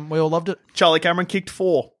we all loved it. Charlie Cameron kicked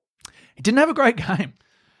 4. He didn't have a great game.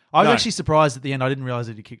 I was No. actually surprised at the end. I didn't realise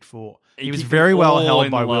that he kicked 4. He was kicked very them well all held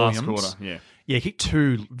in by the last Williams. quarter, yeah. Yeah, he kicked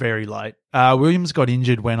 2 very late. Williams got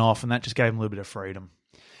injured, went off, and that just gave him a little bit of freedom.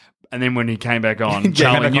 And then when he came back on, Came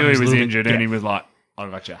Charlie back on, knew he he was a was little bit- injured yeah. and he was like, I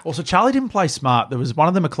gotcha. Also, Charlie didn't play smart. There was one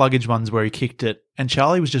of the McCluggage ones where he kicked it, and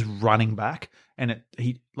Charlie was just running back, and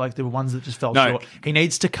there were ones that just fell No. short. He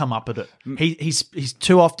needs to come up at it. He's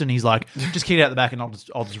too often he's like, just kick it out the back, and I'll just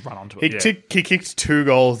run onto it. He kicked 2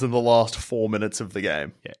 goals in the last 4 minutes of the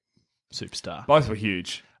game. Yeah, superstar. Both were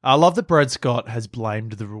huge. I love that Brad Scott has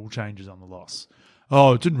blamed the rule changes on the loss.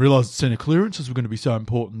 Oh, I didn't realise the centre clearances were going to be so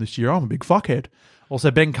important this year. I'm a big fuckhead. Also,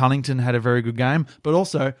 Ben Cunnington had a very good game, but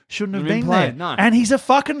also shouldn't have been there. No. And he's a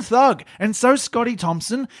fucking thug. And so's Scotty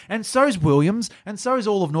Thompson, and so's Williams, and so's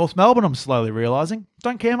all of North Melbourne, I'm slowly realising.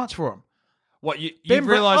 Don't care much for him. What, you've Ben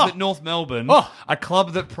realised Oh. that North Melbourne, Oh. a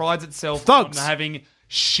club that prides itself Thugs. on having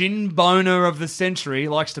shin boner of the century,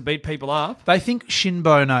 likes to beat people up. They think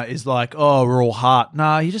Shinboner is like, oh, we're all heart.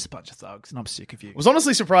 Nah, you're just a bunch of thugs, and I'm sick of you. I was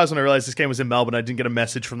honestly surprised when I realized this game was in Melbourne. I didn't get a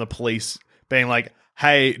message from the police being like,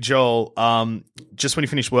 hey, Joel, just when you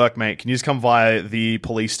finish work, mate, can you just come via the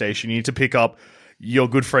police station? You need to pick up your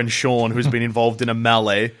good friend Sean, who's been involved in a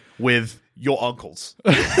melee with your uncles.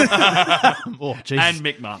 Oh, Jesus. And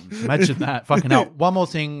Mick Martin. Imagine that. Fucking hell. One more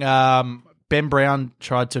thing. Ben Brown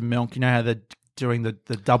tried to milk, you know how they're doing the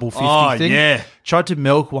double 50 Oh, thing? yeah. Tried to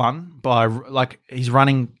milk one by, like, he's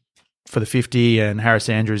running for the 50 and Harris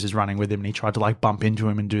Andrews is running with him and he tried to, like, bump into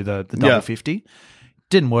him and do the double Yeah. 50.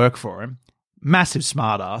 Didn't work for him. Massive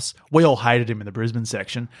smart ass. We all hated him in the Brisbane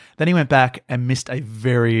section. Then he went back and missed a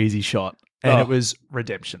very easy shot. And it was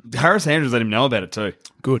redemption. Harris Andrews let him know about it too.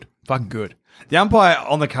 Good. Fucking good. The umpire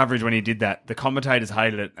on the coverage when he did that, the commentators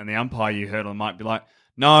hated it, and the umpire you heard on might be like,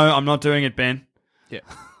 no, I'm not doing it, Ben. Yeah.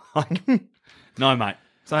 Like, no, mate.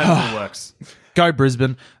 So how it works. Go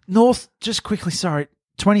Brisbane. North, just quickly, sorry,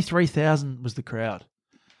 23,000 was the crowd.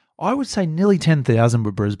 I would say nearly 10,000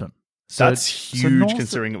 were Brisbane. So- That's so huge North-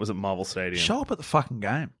 considering it was at Marvel Stadium. Show up at the fucking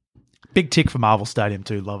game. Big tick for Marvel Stadium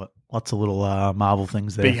too. Love it. Lots of little Marvel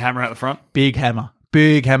things there. Big hammer out the front. Big hammer.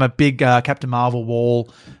 Big hammer. Big Captain Marvel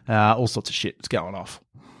wall. All sorts of shit. It's going off.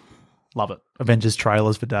 Love it. Avengers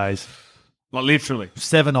trailers for days. Like literally.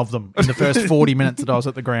 7 of them in the first 40 minutes that I was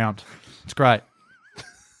at the ground. It's great.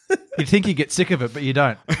 You'd think you get sick of it, but you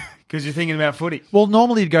don't. Because you're thinking about footy. Well,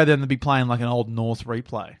 normally you'd go there and they'd be playing like an old North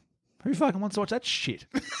replay. Who fucking wants to watch that shit?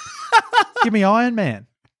 Give me Iron Man.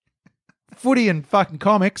 Footy and fucking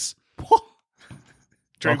comics.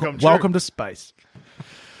 Dream come true. Welcome to space.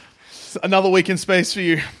 Another week in space for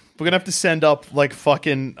you. We're going to have to send up like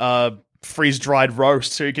fucking freeze-dried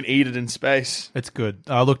roast so you can eat it in space. It's good.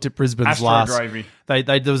 I looked at Brisbane's Astro last. gravy.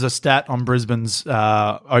 There was a stat on Brisbane's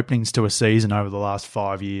openings to a season over the last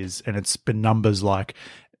 5 years, and it's been numbers like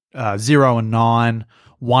 0-9,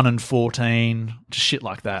 1-14, just shit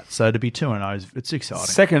like that. So to be 2-0, it's exciting.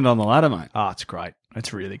 Second on the ladder, mate. It's great.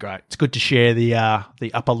 It's really great. It's good to share the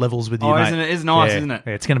upper levels with you, Oh, mate. isn't it? It's nice, Yeah. isn't it?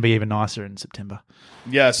 Yeah, it's going to be even nicer in September.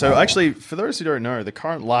 Yeah, so actually, for those who don't know, the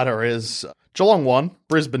current ladder is Geelong 1,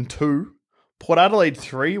 Brisbane 2, Port Adelaide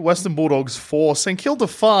 3, Western Bulldogs 4, St Kilda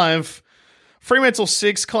 5, Fremantle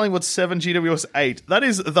 6, Collingwood 7, GWS 8. That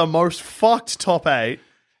is the most fucked top 8.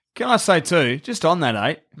 Can I say too, just on that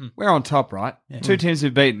 8, we're on top, right? 2 teams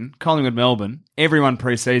we've beaten, Collingwood, Melbourne. Everyone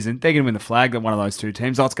pre-season, they're going to win the flag at one of those 2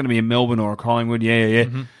 teams. Oh, it's going to be a Melbourne or a Collingwood. Yeah. Do you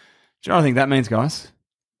know what I think that means, guys?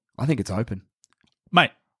 I think it's open.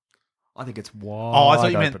 Mate, I think it's wide. Oh, I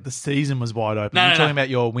thought you open. meant the season was wide open. No, You're no, talking no. about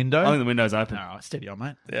your window? I think the window's open. No, steady on,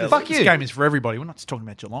 mate. Yeah, Fuck This you. game is for everybody. We're not just talking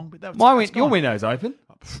about Geelong, but that's Your window's open.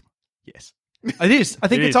 Yes. It is. I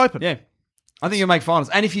think It it's is. open. Yeah. I think you'll make finals.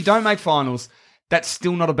 And if you don't make finals, that's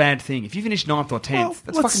still not a bad thing. If you finish 9th or 10th,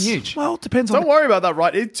 that's fucking huge. Well, it depends on Don't worry about that,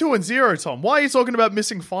 right? It's 2-0, Tom. Why are you talking about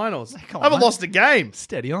missing finals? Come I haven't on, mate. lost a game.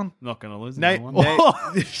 steady on. Not going to lose Na- another one.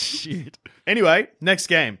 Oh, shit. Anyway, next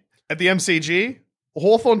game. At the MCG,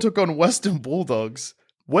 Hawthorn took on Western Bulldogs.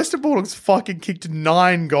 Western Bulldogs fucking kicked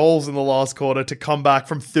 9 goals in the last quarter to come back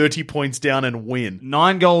from 30 points down and win.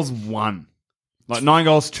 9 goals, 1. Like 9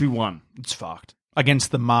 goals, 2-1. It's fucked.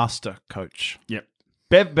 Against the master coach. Yep.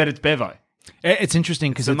 But it's Bevo. It's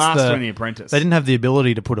interesting because The it's master and the apprentice. They didn't have the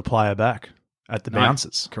ability to put a player back at the No.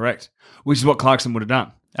 bounces. Correct. Which is what Clarkson would have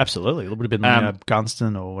done. Absolutely. It would have been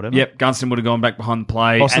Gunston or whatever. Yep. Gunston would have gone back behind the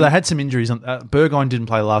play. Also, and, they had some injuries. Burgoyne didn't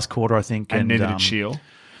play last quarter, I think. and neither did Shield.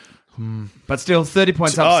 But still, 30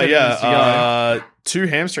 points up, Oh, 7 minutes to go. yeah. 2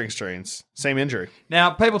 hamstring strains. Same injury.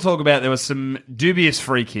 Now, people talk about there was some dubious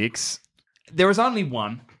free kicks. There was only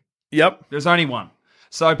one. Yep. There's only one.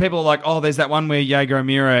 So people are like, oh, there's that one where Jaeger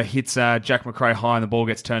O'Meara hits Jack McRae high and the ball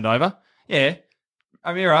gets turned over. Yeah.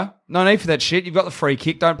 O'Meara, no need for that shit. You've got the free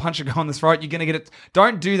kick. Don't punch a guy on the throat. You're going to get it.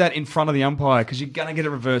 Don't do that in front of the umpire because you're going to get it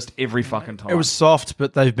reversed every fucking time. It was soft,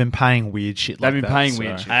 but they've been paying weird shit like They've that. been paying so-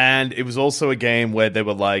 weird shit. And it was also a game where they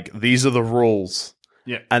were like, these are the rules.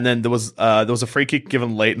 Yeah. And then there was a free kick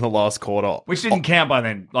given late in the last quarter. Which didn't count by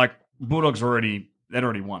then. Like, Bulldogs they'd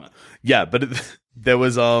already won it. Yeah, but there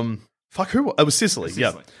was fuck who? It was Sicily. Yeah.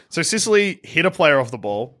 Sicily. So Sicily hit a player off the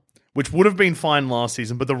ball, which would have been fine last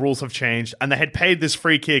season, but the rules have changed, and they had paid this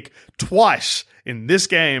free kick twice in this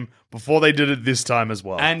game before they did it this time as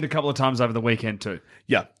well. And a couple of times over the weekend too.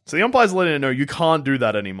 Yeah. So the umpire's letting it know you can't do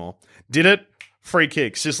that anymore. Did it? Free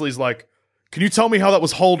kick. Sicily's like, can you tell me how that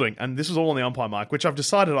was holding? And this was all on the umpire mic, which I've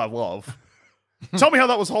decided I love. Tell me how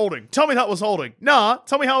that was holding. Tell me that was holding. Nah,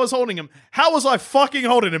 tell me how I was holding him. How was I fucking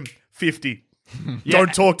holding him? 50.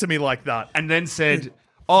 Don't talk to me like that. And then said,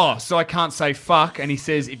 oh, so I can't say fuck. And he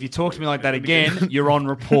says, if you talk to me like that again, you're on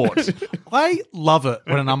report. I love it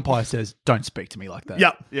when an umpire says, don't speak to me like that.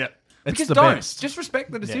 Yeah. Yeah. It's Because the don't. best. Just respect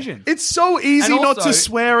the decision. It's so easy And not also- to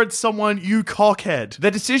swear at someone, you cockhead. The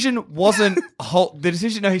decision wasn't the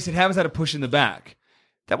decision. No, he said, "How was that a push in the back?"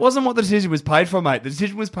 That wasn't what the decision was paid for, mate. The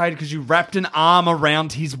decision was paid because you wrapped an arm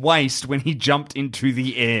around his waist when he jumped into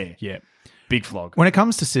the air. Yeah. Big flog. When it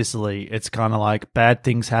comes to Sicily, it's kind of like bad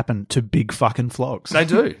things happen to big fucking flogs. They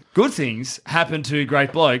do. Good things happen to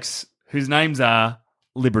great blokes whose names are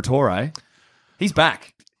Liberatore. He's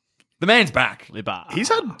back. The man's back. He's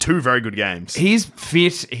had 2 very good games. He's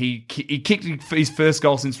fit. He kicked his first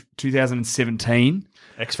goal since 2017.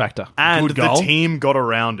 X Factor. and good the goal. team got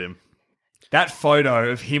around him. That photo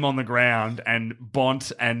of him on the ground and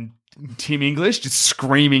Bont and Tim English just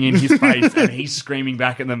screaming in his face and he's screaming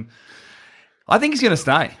back at them. I think he's going to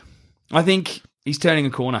stay. I think he's turning a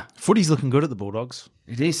corner. Footy's looking good at the Bulldogs.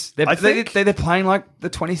 It is. I think- They're playing like the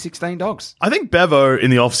 2016 Dogs. I think Bevo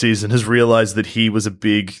in the offseason has realized that he was a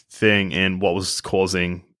big thing in what was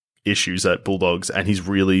causing issues at Bulldogs, and he's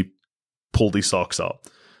really pulled his socks up.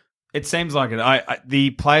 It seems like it. The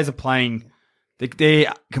players are playing.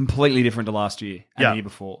 They're completely different to last year and Yeah. the year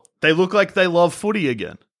before. They look like they love footy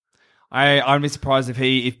again. I'd be surprised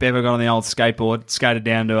if Bevo got on the old skateboard, skated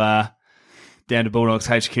down to Bulldogs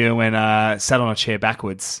HQ and sat on a chair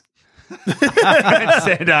backwards and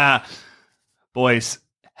said, "Boys,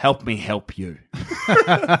 help me help you."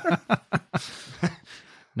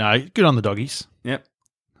 No, good on the doggies. Yep.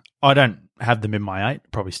 I don't have them in my 8.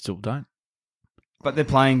 Probably still don't. But they're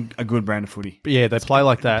playing a good brand of footy. But yeah, they play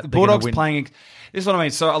like that. The they're gonna Bulldogs win. playing. This is what I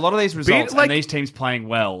mean. So a lot of these results like- and these teams playing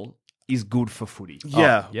well is good for footy.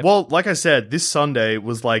 Yeah. yep. Well, like I said, this Sunday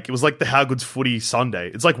was like the How Good's Footy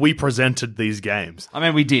Sunday. It's like we presented these games. I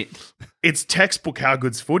mean, we did. It's textbook How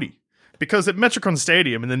Good's Footy. Because at Metricon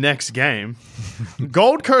Stadium in the next game,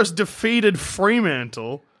 Gold Coast defeated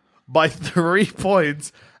Fremantle by 3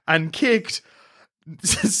 points and kicked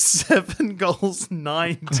 7 goals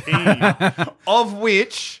 19. Of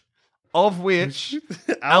which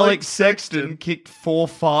Alex Sexton kicked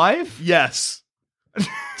 4-5. Yes.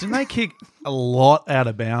 Didn't they kick a lot out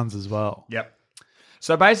of bounds as well? Yep.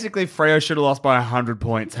 So basically, Freo should have lost by 100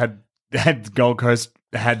 points had Gold Coast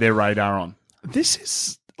had their radar on. This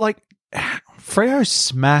is like Freo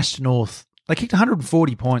smashed North. They kicked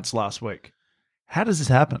 140 points last week. How does this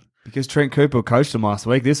happen? Because Trent Cooper coached them last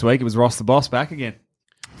week. This week, it was Ross the Boss back again.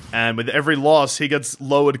 And with every loss, he gets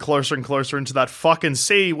lowered closer and closer into that fucking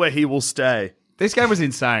sea where he will stay. This game was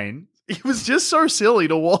insane. It was just so silly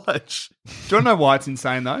to watch. Do you want to know why it's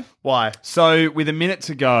insane, though? Why? So with a minute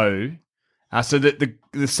to go, so the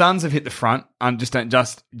Suns have hit the front just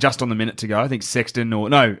on the minute to go. I think Sexton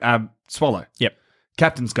Swallow. Yep.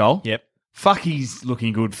 Captain's goal. Yep. Fuck, he's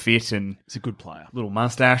looking good, fit, and He's a good player. little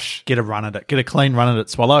mustache. Get a run at it. Get a clean run at it,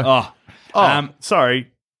 Swallow. Oh,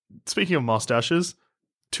 Sorry. Speaking of mustaches,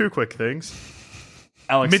 2 quick things.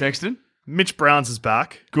 Alex Mid- Sexton. Mitch Brown's is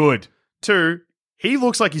back. Good. 2, he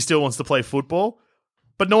looks like he still wants to play football,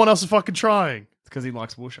 but no one else is fucking trying. It's because he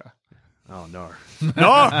likes Woosha. Oh, no.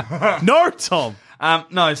 No, Tom.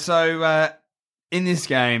 So in this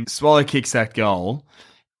game, Swallow kicks that goal,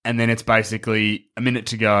 and then it's basically a minute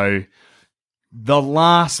to go. The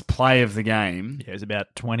last play of the game, Yeah, it's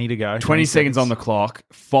about 20 to go. 20 seconds on the clock,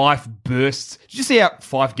 Fife bursts. Did you see how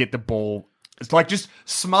Fife get the ball? It's like just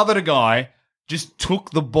smothered a guy, just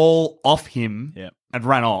took the ball off him and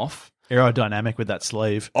ran off. Aerodynamic with that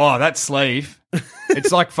sleeve. Oh, that sleeve.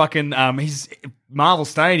 It's like fucking he's Marvel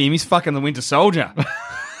Stadium, he's fucking the Winter Soldier.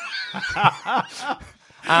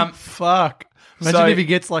 Fuck. Imagine So- if he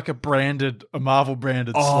gets like a Marvel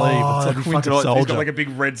branded sleeve. It's like fucking Winter he's Soldier. got like a big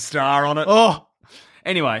red star on it. Oh,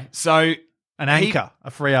 Anyway, so an anchor, a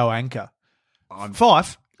Freo anchor.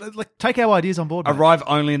 Fife, like, take our ideas on board. Mate. arrive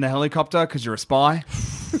only in the helicopter because you're a spy.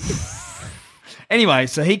 Anyway,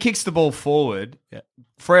 so he kicks the ball forward.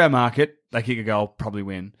 Freo mark it. They kick a goal, probably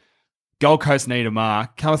win. Gold Coast need a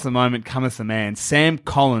mark. Cometh the moment, cometh the man. Sam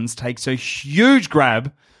Collins takes a huge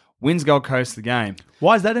grab, wins Gold Coast the game.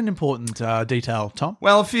 Why is that an important detail, Tom?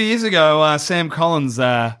 Well, a few years ago, Sam Collins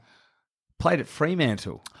played at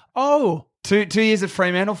Fremantle. Oh. 2 years at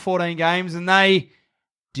Fremantle, 14 games, and they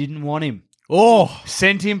didn't want him. Oh.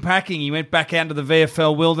 Sent him packing. He went back out to the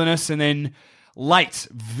VFL wilderness, and then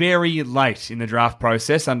very late in the draft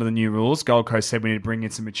process under the new rules, Gold Coast said we need to bring in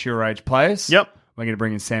some mature age players. Yep. We're going to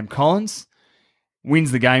bring in Sam Collins.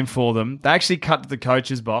 Wins the game for them. They actually cut to the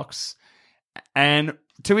coach's box. And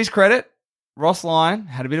to his credit, Ross Lyon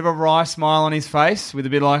had a bit of a wry smile on his face with a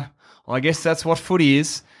bit like, well, I guess that's what footy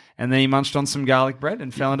is. And then he munched on some garlic bread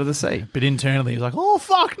and fell into the sea. But internally, he's like, oh,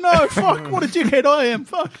 fuck, no, fuck, what a dickhead I am,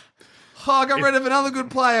 fuck. Oh, I got rid of another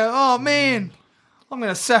good player. Oh, man. I'm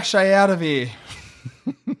going to sashay out of here.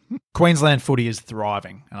 Queensland footy is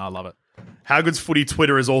thriving, and I love it. How Good's Footy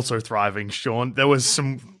Twitter is also thriving, Sean. There was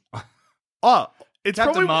some... Oh, it's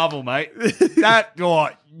Captain probably... Marvel, mate. That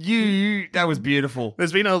was beautiful.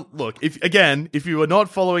 There's been a... Look, if you are not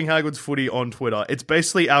following How Good's Footy on Twitter, it's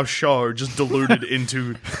basically our show just diluted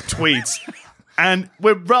into tweets. And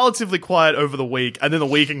we're relatively quiet over the week, and then the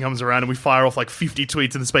weekend comes around and we fire off like 50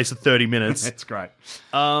 tweets in the space of 30 minutes. That's great.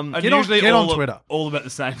 Get on Twitter. All about the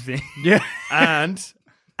same thing. Yeah.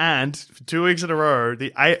 And for 2 weeks in a row,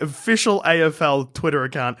 the official AFL Twitter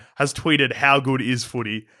account has tweeted how good is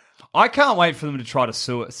footy. I can't wait for them to try to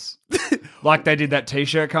sue us. Like they did that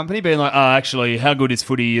T-shirt company, being like, oh, actually, how good is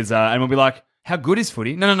footy is... and we'll be like, how good is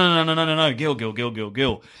footy? No.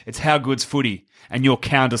 Gil. It's how good's footy. And you're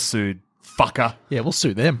counter-sued, fucker. Yeah, we'll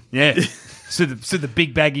sue them. Yeah. sue the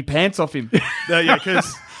big baggy pants off him. Yeah,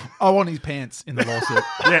 because... I want his pants in the lawsuit.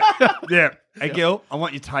 Yeah. Hey, Gil, I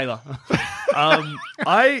want your tailor.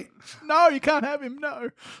 No, you can't have him, no.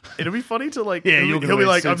 It'll be funny to like... Yeah, he'll you're be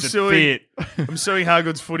like, I'm suits that suing How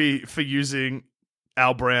Good's Footy for using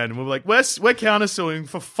our brand. And we'll be like, we're counter-suing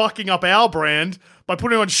for fucking up our brand by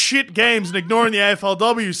putting on shit games and ignoring the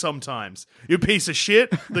AFLW sometimes. You piece of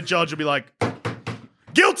shit. The judge will be like,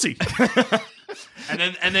 guilty.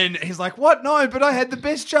 And then he's like, what? No, but I had the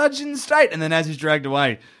best judge in the state. And then as he's dragged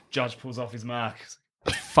away, judge pulls off his mark.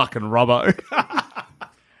 Fucking Robbo.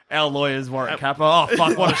 Our lawyers, Warwick Kappa. Oh,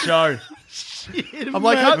 fuck, what a show. I'm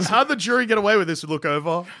like, how'd the jury get away with this? We look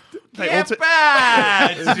over. Bad.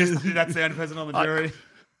 That's the only person on the jury.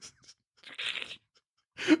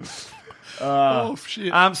 Oh,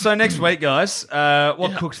 shit. So next week, guys,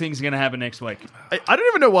 what cooked things are going to happen next week? I don't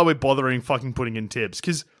even know why we're bothering fucking putting in tips,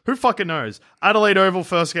 because who fucking knows? Adelaide Oval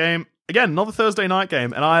first game. Again, another Thursday night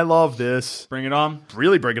game, and I love this. Bring it on.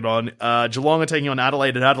 Really bring it on. Geelong are taking on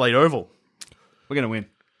Adelaide at Adelaide Oval. We're going to win.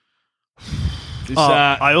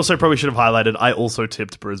 I also probably should have highlighted, I also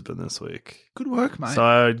tipped Brisbane this week. Good work, mate.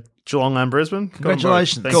 So, Geelong and Brisbane. Got them both.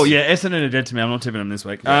 Congratulations. Thanks. Cool, yeah, Essendon are dead to me. I'm not tipping them this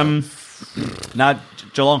week. Geelong.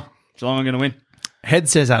 Geelong are going to win. Head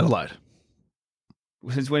says Adelaide.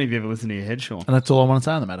 Since when have you ever listened to your head, Sean? And that's all I want to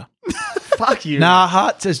say on the matter. Fuck you. Nah,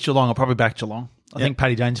 heart says Geelong. I'll probably back Geelong. I think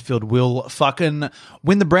Paddy Dangerfield will fucking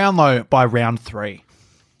win the Brownlow by round 3.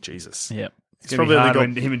 Jesus. Yep. It's going to be hard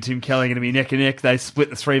when him and Tim Kelly are going to be neck and neck. They split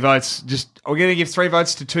the 3 votes. We're going to give 3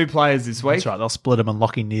 votes to 2 players this week. That's right. They'll split them and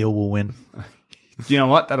Lockie Neal will win. You know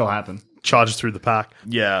what? That'll happen. charges through the pack.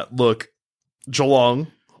 Yeah, look, Geelong,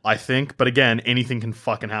 I think, but again, anything can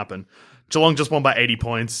fucking happen. Geelong just won by 80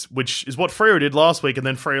 points, which is what Freo did last week, and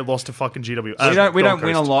then Freo lost to fucking GW. We don't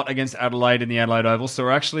win a lot against Adelaide in the Adelaide Oval, so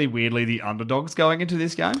we're actually weirdly the underdogs going into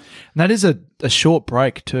this game. And that is a short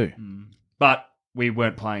break too. But we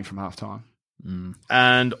weren't playing from halftime.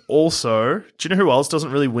 And also, do you know who else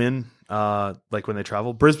doesn't really win like when they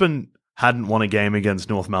travel? Brisbane hadn't won a game against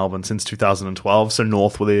North Melbourne since 2012, so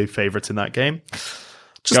North were the favourites in that game.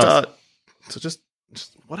 Just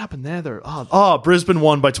what happened there though? Brisbane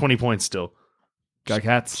won by 20 points still. Go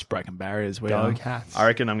Cats. Just breaking barriers. Go Cats. I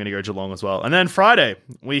reckon I'm going to go Geelong as well. And then Friday,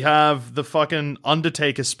 we have the fucking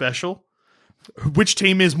Undertaker special. Which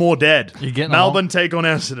team is more dead? You getting Melbourne take on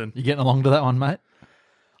Essendon. You getting along to that one, mate?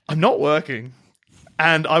 I'm not working.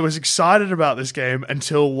 And I was excited about this game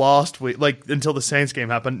until last week, until the Saints game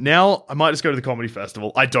happened. Now I might just go to the comedy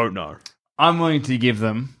festival. I don't know. I'm willing to give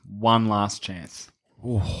them one last chance.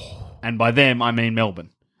 And by them, I mean Melbourne.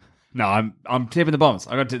 No, I'm tipping the Bombers.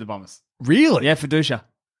 I got to tip the Bombers. Really? Yeah, Fadusha.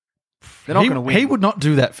 They're not going to win. He would not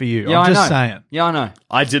do that for you. Yeah, I'm just I know. saying. Yeah, I know.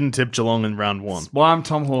 I didn't tip Geelong in round one. That's why I'm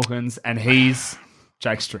Tom Hawkins and he's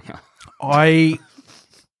Jake Stringer. I'm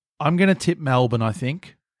going to tip Melbourne, I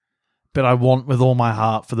think. But I want with all my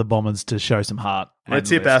heart for the Bombers to show some heart. I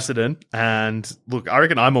tip Essendon, and look, I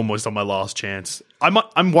reckon I'm almost on my last chance.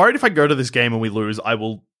 I'm worried if I go to this game and we lose, I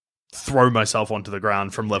will throw myself onto the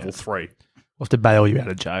ground from level 3. We'll have to bail you out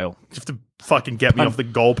of jail. You have to fucking get me off the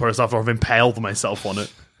goalpost after I've impaled myself on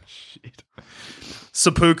it. Shit.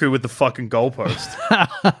 Seppuku with the fucking goalpost.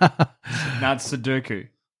 That's Sudoku.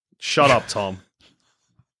 Shut up, Tom.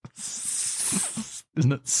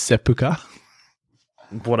 Isn't it Seppuku?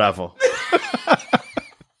 Whatever.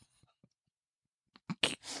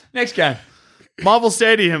 Next game. Marvel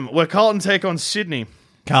Stadium, where Carlton take on Sydney.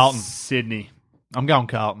 Carlton. Sydney. I'm going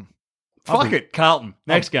Carlton. Fuck it, Carlton.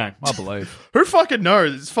 Next game. I believe. Who fucking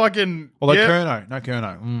knows? It's fucking... Although yeah. Curnow. No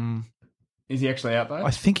Curnow. Is he actually out though?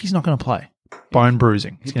 I think he's not going to play. Bone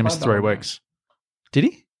bruising. He's He going to miss played 3 the whole weeks. Did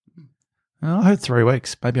he? Oh, I heard 3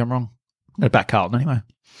 weeks. Maybe I'm wrong. I'm going to back Carlton anyway.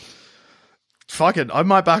 Fucking, I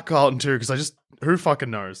might back Carlton too, because who fucking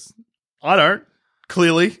knows? I don't.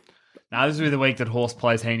 Clearly. Nah, this will be the week that Horse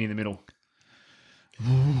plays Heaney in the middle.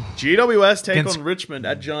 GWS take Against- on Richmond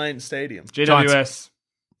at Giant Stadium. GWS.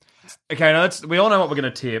 Okay, now we all know what we're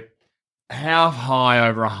going to tip. How high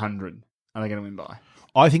over 100 are they going to win by?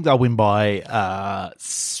 I think they'll win by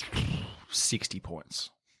 60 points.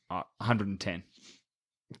 110.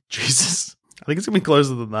 Jesus. I think it's going to be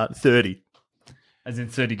closer than that. 30. As in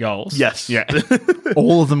 30 goals? Yes. Yeah.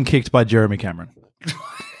 All of them kicked by Jeremy Cameron.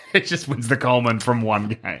 It just wins the Coleman from one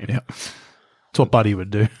game. Yeah. That's what Buddy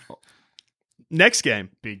would do. Next game,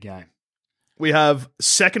 Big game. we have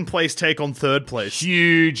second place take on third place.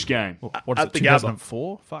 Huge game. What is At it, the Gabba.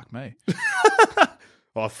 2004? Fuck me.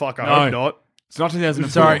 Oh, fuck, I No. hope not. It's not 2004.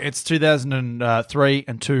 Sorry, it's 2003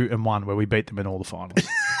 and 2 and 1 where we beat them in all the finals.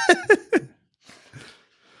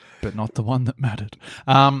 But not the one that mattered.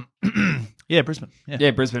 Yeah, Brisbane. Yeah.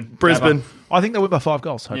 Yeah, Brisbane. Brisbane. I think they'll win by 5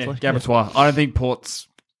 goals, Yeah, hopefully. Gabatois. I don't think Ports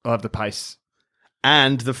will have the pace.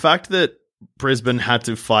 And the fact that Brisbane had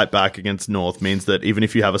to fight back against North means that even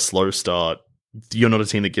if you have a slow start, you're not a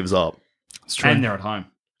team that gives up. It's true. And they're at home.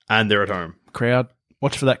 And they're at home. Crowd.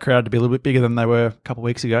 Watch for that crowd to be a little bit bigger than they were a couple of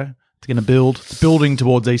weeks ago. It's going to build. It's building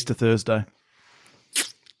towards Easter Thursday.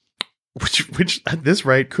 Which at this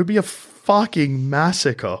rate could be a fucking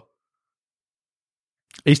massacre.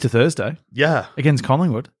 Easter Thursday Yeah. against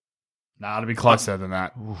Collingwood. Nah, it'll be closer than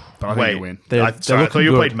that. But I think Wait. you'll win. They're I thought looking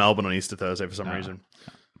you good. played Melbourne on Easter Thursday for some reason.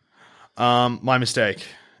 My mistake.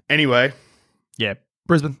 Anyway, Yeah,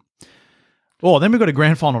 Brisbane. Oh, then we've got a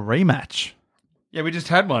grand final rematch. Yeah, we just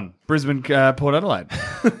had one. Brisbane, Port Adelaide.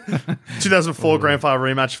 2004 grand final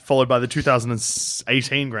rematch followed by the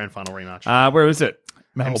 2018 grand final rematch. Where is it?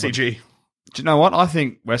 Melbourne. MCG. Do you know what? I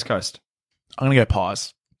think West Coast. I'm going to go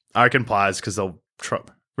Pies. I reckon Pies because they'll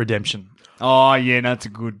trip. Redemption. Oh, yeah, that's a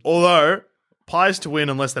good. Although, Pies to win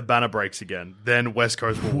unless their banner breaks again. Then West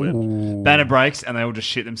Coast will win. Banner breaks and they all just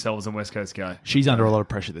shit themselves and West Coast go. She's under a lot of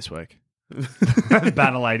pressure this week.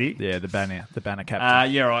 Banner lady. Yeah, the banner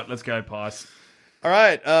captain. Yeah, right. Let's go, Pies. All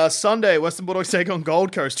right, Sunday, Western Bulldogs take on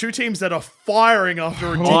Gold Coast. Two teams that are firing after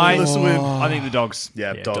a ridiculous win. I think the Dogs.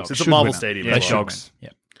 Yeah, Yeah, Dogs. Dogs. It's a Should Marvel win it. Stadium. Yeah, as well. Dogs. Yeah.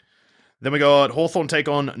 Then we got Hawthorn take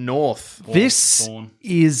on North. This Thorn.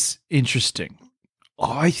 is interesting.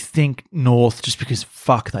 I think North, just because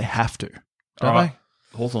fuck, they have to. Don't All right.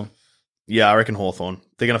 Hawthorn. Yeah, I reckon Hawthorn.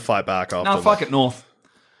 They're going to fight back after. No, fuck it, North.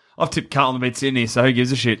 I've tipped Carlton to beat Sydney, so who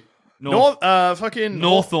gives a shit? North, fucking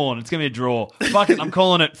Northorn. It's going to be a draw. Fuck it, I'm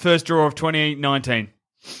calling it first draw of 2019.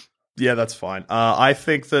 Yeah, that's fine. I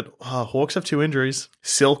think that Hawks have 2 injuries.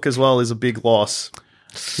 Silk as well is a big loss.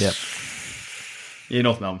 Yep. Yeah,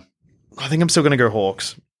 North Melbourne. I think I'm still going to go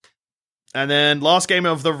Hawks. And then last game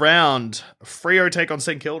of the round, Freo take on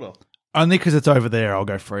St Kilda. Only because it's over there, I'll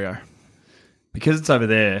go Freo. Because it's over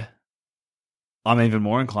there, I'm even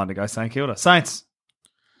more inclined to go St Kilda. Saints.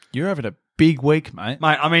 You're having a big week, mate.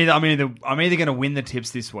 Mate, I'm either going to win the tips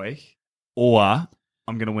this week or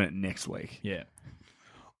I'm going to win it next week. Yeah.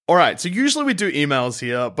 All right, so usually we do emails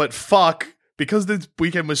here, but because this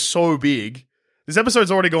weekend was so big, this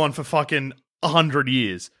episode's already gone for fucking 100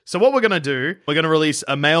 years. So what we're going to do, we're going to release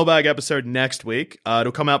a mailbag episode next week.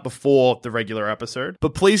 It'll come out before the regular episode.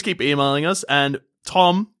 But please keep emailing us. And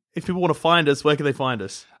Tom, if people want to find us, where can they find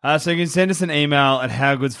us? So you can send us an email at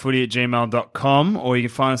howgoodsfooty@gmail.com, or you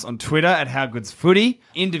can find us on Twitter at howgoodsfooty.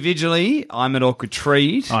 Individually, I'm at Awkward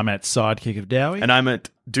Treat. I'm at Sidekick of Dowie. And I'm at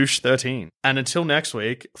Douche13. And until next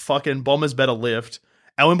week, fucking Bombers better lift.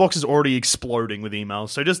 Our inbox is already exploding with emails.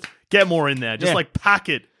 So just get more in there. Just pack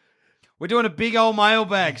it. We're doing a big old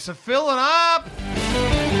mailbag, so fill it up!